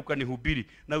uende ukanihubiri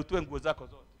na utoe nguo zako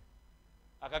zote.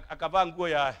 Akavaa nguo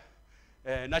ya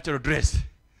natural dress.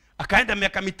 Akaenda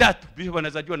miaka 3, bishop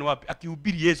anaweza jua ni wapi,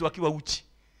 akihubiri Yesu akiwa uchi.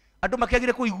 Ado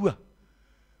makiagire kuigua.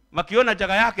 Makiona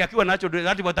jaga yake akiwa nacho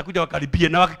hadi watakuja wakaribie,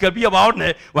 na wakikaribia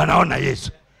wanaona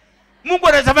Yesu. Mungu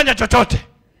anaweza fanya chochote.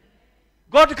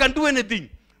 God can do anything.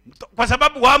 Kwa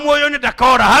sababu wa moyo ni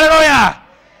dakora. Haleluya.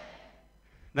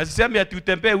 Na sisemi ati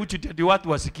utembee uchi ndio watu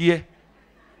wasikie.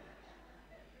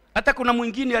 Hata kuna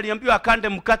mwingine aliambiwa akande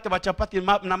mkate wa chapati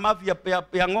na mavi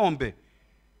ya ng'ombe.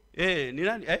 Ni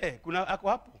nani? Kuna ako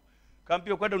hapo.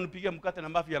 Kaambia kwenda unipigie mkate na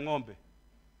mavi ya ng'ombe.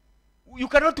 You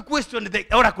cannot question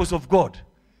the oracles of God.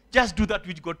 Just do that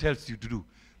which God tells you to do.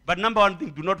 But number one thing,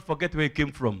 do not forget where you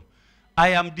came from.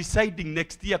 I am deciding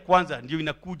next year kwanza ndio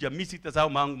inakuja, mimi sitasahau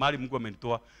mahali Mungu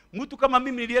amenitoa. Mtu kama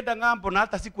mimi nilienda ng'ambo na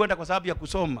hata sikuenda kwa sababu ya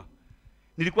kusoma.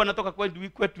 Nilikuwa natoka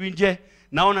kwetu nje,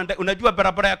 naona unajua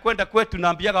barabara ya kwenda kwetu,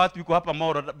 naambiaga watu yuko hapa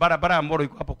Moro, barabara ya Moro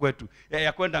iko hapo kwetu,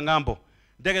 ya kwenda ng'ambo.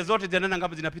 Ndege zote zinaenda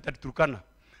ng'ambo zinapita Turkana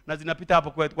na zinapita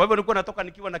hapo kwetu. Kwa hivyo nilikuwa natoka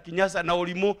nikiwa na kinyasa na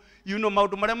ulimo,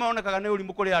 maundu marĩa maonekaga nĩ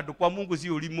ulimo kule andu, kwa Mungu si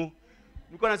ulimo.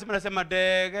 Nilikuwa nasema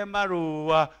ndege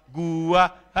marua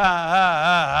gua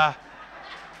ha.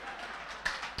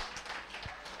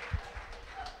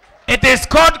 It is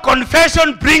called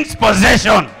confession brings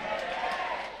possession.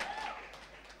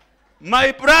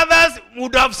 My brothers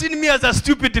would have seen me as a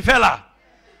stupid fella,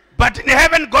 But in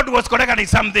heaven God was correcting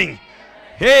something.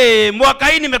 Hey, mwaka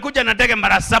hii nimekuja na ndege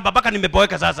mara 7 mpaka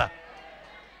nimeboeka sasa.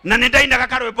 Na nitaenda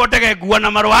kakaro ipoteke guwa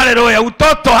na maro. Hallelujah.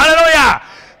 Utoto. Hallelujah.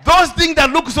 Those things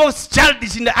that look so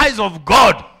childish in the eyes of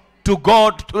God, to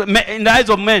God, in the eyes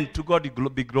of men, to God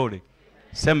be glory.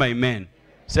 Say amen.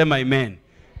 Say amen.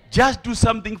 Just do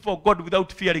something for God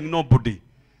without fearing nobody.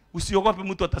 Usiogope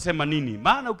mtu atasema nini.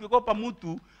 Maana ukiogopa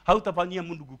mtu hautafanyia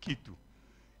Mungu kitu.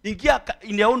 Ingia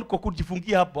in your own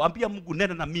kujifungia hapo. Ambia Mungu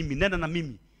nena na mimi, nena na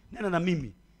mimi. Nena na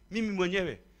mimi. Mimi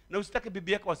mwenyewe. Na usitake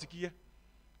bibi yako wasikie.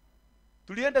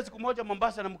 Tulienda siku moja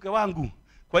Mombasa na mke wangu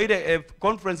kwa ile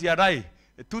conference ya Rai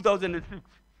 2006.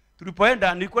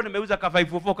 Tulipoenda nilikuwa nimeuza ka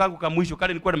 544 kangu ka mwisho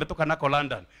kale nilikuwa nimetoka nako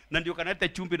London. Na ndio kanaleta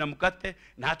chumvi na mkate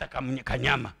na hata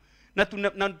kanyama.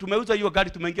 Na tumeuza hiyo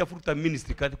gari tumeingia full time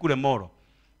ministry kule Moro.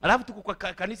 Alafu tuko kwa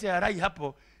kanisa ya Rai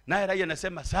hapo, naye Rai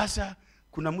anasema sasa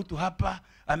kuna mtu hapa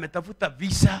ametafuta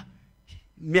visa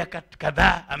miaka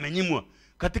kadhaa amenyimwa.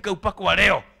 Katika upako wa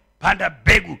leo panda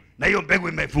mbegu na hiyo mbegu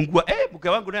imefungua. Mke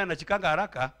wangu naye anachikanga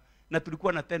haraka na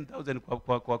tulikuwa na 10,000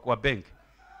 kwa bank.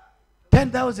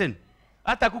 10,000.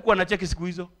 Hata kuku anacheki siku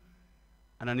hizo.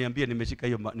 Ananiambia nimeshika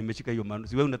hiyo maana.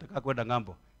 Si wewe unataka kwenda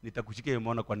ngambo, nitakushikia hiyo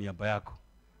maana kwa niaba yako.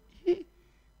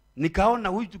 Nikaona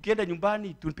huyu tukienda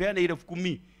nyumbani tupeane ile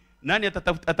 10,000. Nani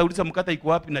atauliza mkate iko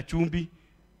wapi na chumvi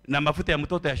na mafuta ya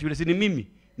mtoto ya shule? Si ni mimi.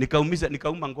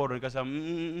 Nikauma ngoro nikasema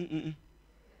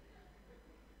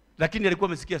Lakini alikuwa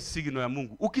amesikia signal ya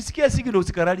Mungu. Ukisikia signal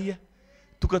usikaralie.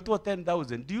 Tukatoa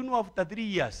 10,000. Do you know after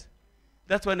 3 years?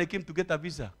 That's when I came to get a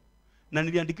visa. Na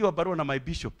niliandikiwa barua na my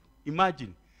bishop.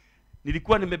 Imagine.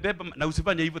 Nilikuwa nimebeba na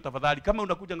usifanye hivyo tafadhali. Kama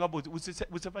unakuja ngambo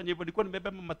usifanye hivyo. Nilikuwa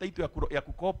nimebeba mataito ya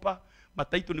kukopa.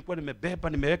 Mataito nilikuwa nimebeba,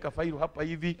 nimeweka faili hapa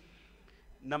hivi.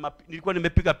 Na nilikuwa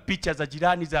nimepiga picha za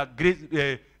jirani za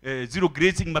zero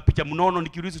grazing, mapicha mnono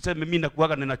nikiruhusu sema mimi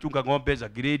nakuaga na nachunga ng'ombe za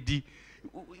grade.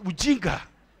 Ujinga.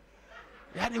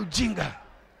 Yaani ujinga.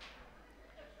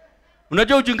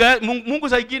 Unajua ujinga Mungu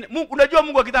saingine. Unajua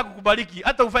Mungu akitaka kukubariki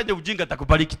hata ufanye ujinga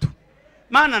atakubariki tu.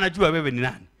 Maana anajua wewe ni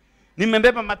nani.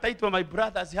 Nimebeba mataito wa my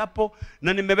brothers hapo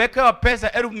na nimewekewa pesa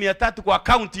 1,300 kwa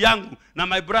account yangu na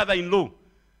my brother in law.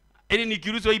 Ili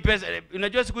nikiruhusu hii pesa,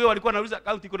 unajua siku hiyo walikuwa wanauliza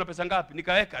account iko na pesa ngapi?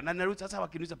 Nikaweka na narudi sasa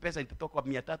wakiniuliza pesa itatoka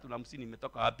 350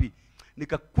 imetoka wapi?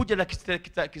 Nikakuja na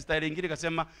kistaili kingine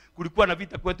nikasema kulikuwa na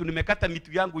vita kwetu, nimekata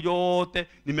miti yangu yote,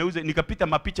 nimeuza, nikapita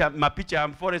mapicha ya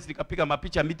forest, nikapiga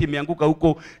mapicha miti imeanguka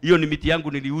huko, hiyo ni miti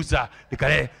yangu niliuza.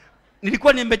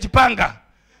 Nilikuwa nimejipanga.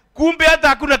 Kumbe hata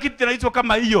hakuna kitu kinaitwa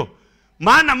kama hiyo.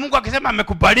 Maana Mungu akisema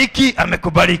amekubariki,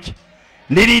 amekubariki.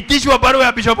 Niliitishwa barua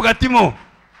ya Bishop Gatimo.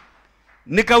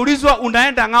 Nikaulizwa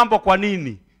unaenda ngambo kwa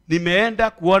nini? Nimeenda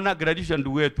kuona graduation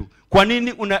ndugu wetu. Kwa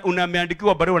nini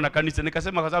unameandikiwa barua na kanisa?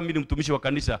 Nikasema kwa sababu mimi ni mtumishi wa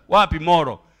kanisa. Wapi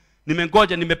Moro?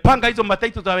 Nimengoja, nimepanga hizo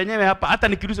mataito za wenyewe hapa. Hata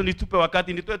nikiulizwa nitupe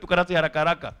wakati, nitoe tukarate haraka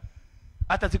haraka.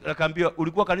 Hata nikaambiwa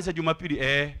ulikuwa kanisa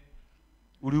Jumapili?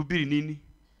 Ulihubiri nini?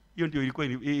 Hiyo ndio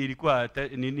ilikuwa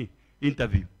nini?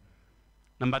 Interview.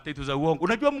 Na mataito za uongo.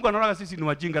 Unajua Mungu anaona sisi ni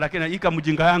wajinga, lakini ika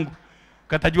mjinga yangu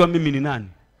katajua mimi ni nani.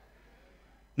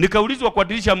 Nikaulizwa kwa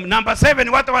dirisha number 7,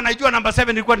 watu wanajua number 7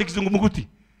 ilikuwa ni kizungumkuti.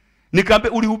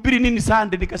 Nikaambia ulihubiri nini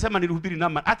Sunday? Nikasema nilihubiri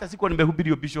nama. Hata sikuwa nimehubiri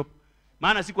hiyo bishop.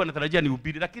 Maana sikuwa natarajia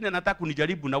nihubiri, lakini nataka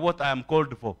kunijaribu na what I am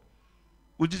called for.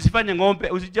 Usijifanye ng'ombe,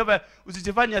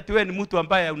 usijifanye ati wewe ni mtu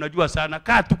ambaye unajua sana.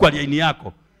 Kaa tu kwa laini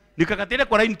yako. Nikakatilia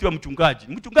kwa laini tu ya mchungaji.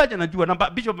 Mchungaji anajua na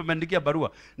bishop ameandikia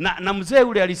barua. Na mzee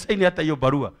ule alisaini hata hiyo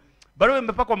barua. Barua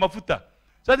imepakwa mafuta.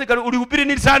 Sasa ulihubiri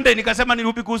nini Sunday? Nikasema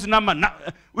nilihubiri kuhusu Naaman.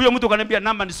 Huyo mtu akaniambia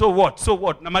Naaman ni so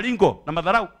what? Na malingo na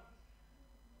madharau.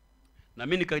 Na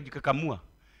mimi nikakakamua.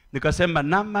 Nikasema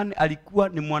Naaman alikuwa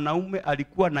ni mwanaume,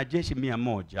 alikuwa na jeshi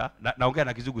 100. Naongea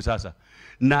na kizungu sasa.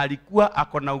 Na alikuwa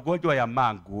ako na ugonjwa ya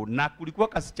mangu, na kulikuwa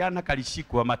kasichana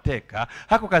kalishikwa mateka.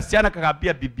 Hako kasichana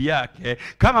kakaambia bibi yake,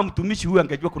 kama mtumishi huyu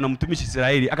angejua kuna mtumishi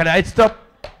Israeli, akaniambia stop.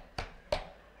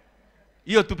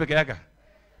 Hiyo tu peke yake.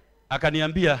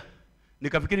 Akaniambia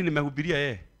nikafikiri nimehubiria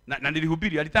yeye. Na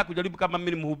nilihubiri, alitaka kujaribu kama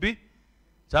mimi ni mhubiri.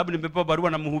 Sababu nimepewa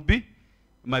barua na mhubiri,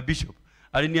 my bishop.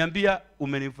 Aliniambia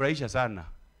umenifurahisha sana.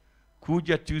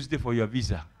 Kuja Tuesday for your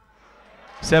visa.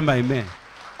 Sema amen.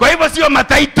 Kwa hivyo sio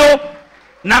mataito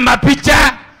na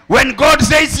mapicha. When God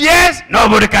says yes,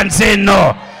 nobody can say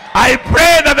no. I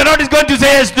pray that the Lord is going to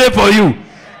say yes today for you.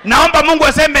 Naomba Mungu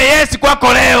aseme yes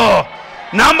kwako leo.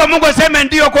 Naomba Mungu aseme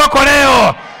ndio kwako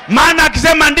leo. Maana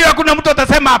akisema ndio hakuna mtu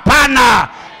atasema hapana.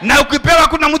 Na ukipewa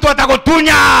kuna mtu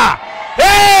atakutunya.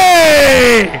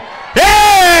 Hey!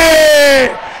 Hey!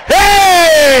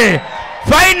 Hey!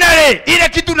 Finally, ile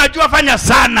kitu unajua fanya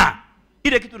sana.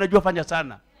 Ile kitu unajua fanya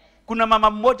sana. Kuna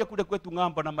mama mmoja kule kwetu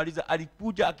ng'ambo namaliza,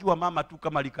 alikuja akiwa mama tu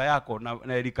kama lika yako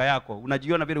na lika yako.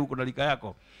 Unajiona vile uko na lika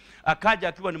yako. Akaja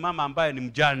akiwa ni mama ambaye ni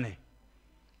mjane.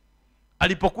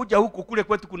 Alipokuja huku kule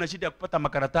kwetu kuna shida ya kupata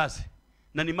makaratasi.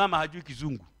 Na ni mama hajui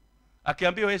kizungu.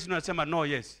 Akiambiwa yes unasema no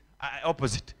yes.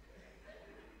 Opposite.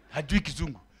 Hajui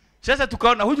kizungu. Sasa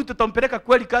tukaona huyu tutampeleka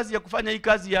kweli kazi ya kufanya hii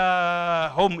kazi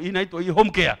ya home, inaitwa hii home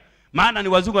care. Maana ni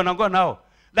wazungu wanaongea nao.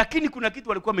 Lakini kuna kitu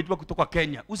walikuwa wamejua kutoka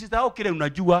Kenya. Usisahau kile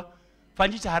unajua,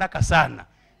 fanyisha haraka sana.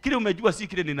 Kile umejua si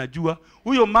kile ninajua.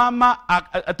 Huyo mama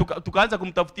tukaanza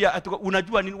kumtafutia,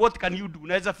 unajua nini, what can you do?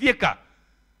 Unaweza fieka.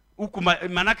 Huku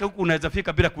manake huku unaweza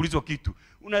fieka bila kuulizwa kitu.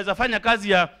 Unaweza fanya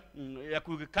kazi ya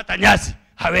kukata nyasi,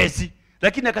 hawezi.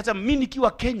 Lakini akasema mimi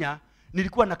nikiwa Kenya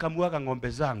nilikuwa nakamuaga ng'ombe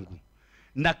zangu.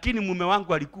 Lakini mume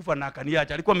wangu alikufa na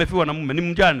akaniacha. Alikuwa amefiwa na mume, ni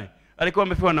mjane. Alikuwa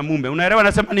amefiwa na mume. Unaelewa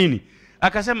anasema nini?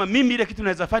 Akasema mimi ile kitu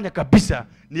naweza fanya kabisa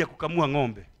ni ya kukamua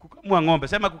ng'ombe. Kukamua ng'ombe.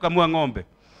 Sema kukamua ng'ombe.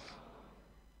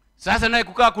 Sasa naye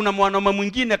kukaa kuna mwanaume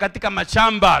mwingine katika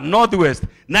mashamba Northwest,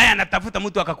 naye anatafuta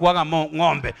mtu akakuaga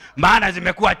ng'ombe. Maana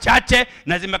zimekuwa chache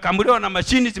na zimekamuliwa na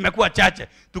mashini zimekuwa chache.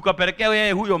 Tukapelekea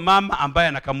yeye huyo mama ambaye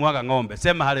anakamuaga ng'ombe.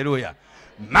 Sema haleluya.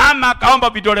 Mama kaomba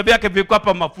vidole vyake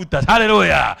vikapa mafuta.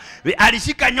 Haleluya.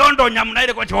 Alishika nyondo nyamna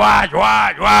ile kwa chwa.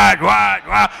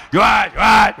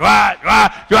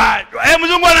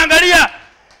 Mzungu anaangalia.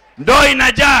 Ndoo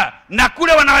inajaa. Na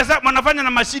kule wanafanya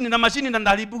na mashini na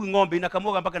ndaribu ng'ombe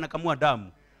inakamua mpaka inakamua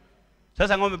damu.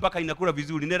 Sasa ng'ombe mpaka inakula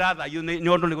vizuri. Ni radha hiyo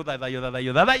nyondo niko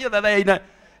hiyo.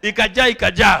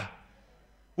 Ikajaa.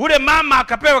 Ule mama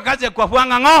akapewa kazi ya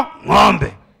kufuanga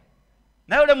ng'ombe.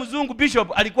 Na yule mzungu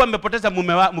bishop alikuwa amepoteza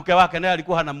mke wake, naye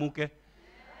alikuwa hana mke.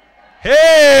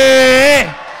 Hey!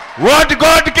 What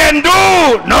God can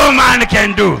do, no man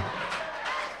can do.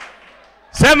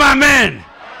 Sema amen.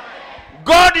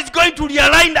 God is going to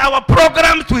realign our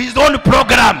program to his own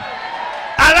program.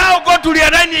 Allow God to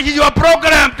realign your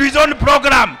program to his own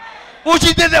program.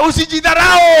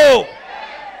 Usijidharau.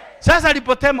 Sasa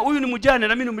alipotema huyu ni mjane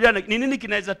na mimi ni mjane, ni nini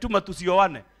kinaweza tuma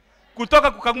tusioane?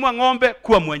 Kutoka kukamua ng'ombe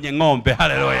kuwa mwenye ng'ombe.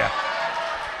 Hallelujah.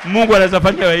 Mungu anaweza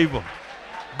fanya hivyo.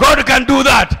 God can do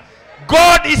that.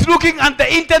 God is looking at the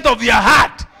intent of your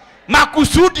heart.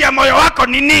 Makusudi ya moyo wako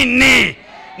ni nini?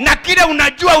 Na kile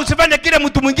unajua usifanye kile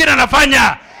mtu mwingine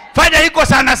anafanya. Fanya hiko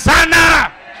sana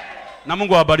sana. Na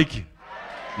Mungu awabariki.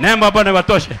 Neema Bwana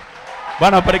watoshe.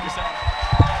 Bwana awabariki sana.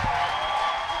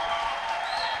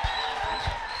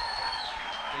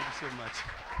 Thank you so much.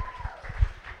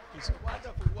 It's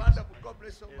wonderful, wonderful. God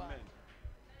bless you so much.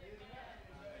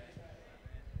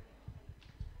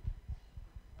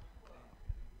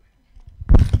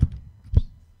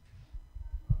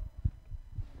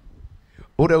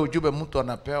 Ule ujumbe mtu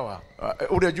anapewa,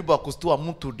 ule ujumbe wa kustua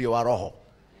mtu ndio wa roho.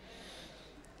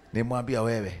 Nimwambia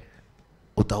wewe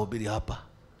utahubiri hapa.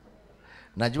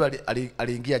 Najua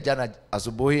aliingia jana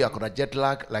asubuhi akona jet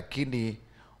lag, lakini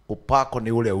upako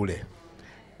ni ule ule.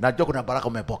 Najua kuna baraka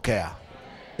umepokea.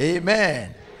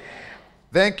 Amen.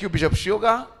 Thank you Bishop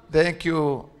Ciuga. Thank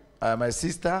you my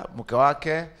sister, mke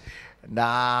wake.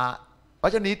 Na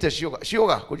wacha niite Ciuga.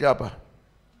 Ciuga kuja hapa.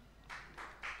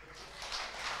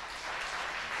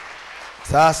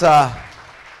 Sasa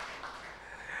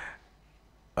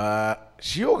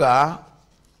Ciuga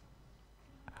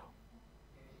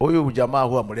huyu jamaa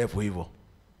huwa mrefu hivyo.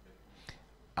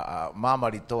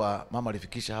 Mama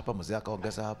alifikisha hapa, mzee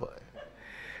akaongeza hapa.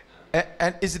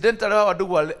 And incidentally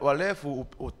wadugu warefu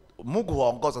Mungu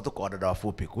huongoza tu kwa wadada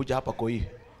wafupi. Kuja hapa Koi.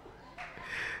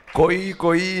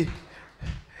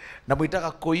 Na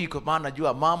muitaka Koi kwa maana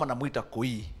najua mama na muita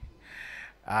Koi.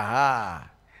 Aha.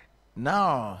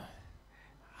 Now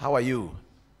how are you?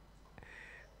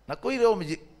 Na Koi leo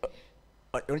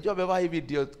unajua beba hii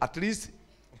video at least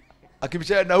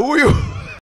akimshare na huyu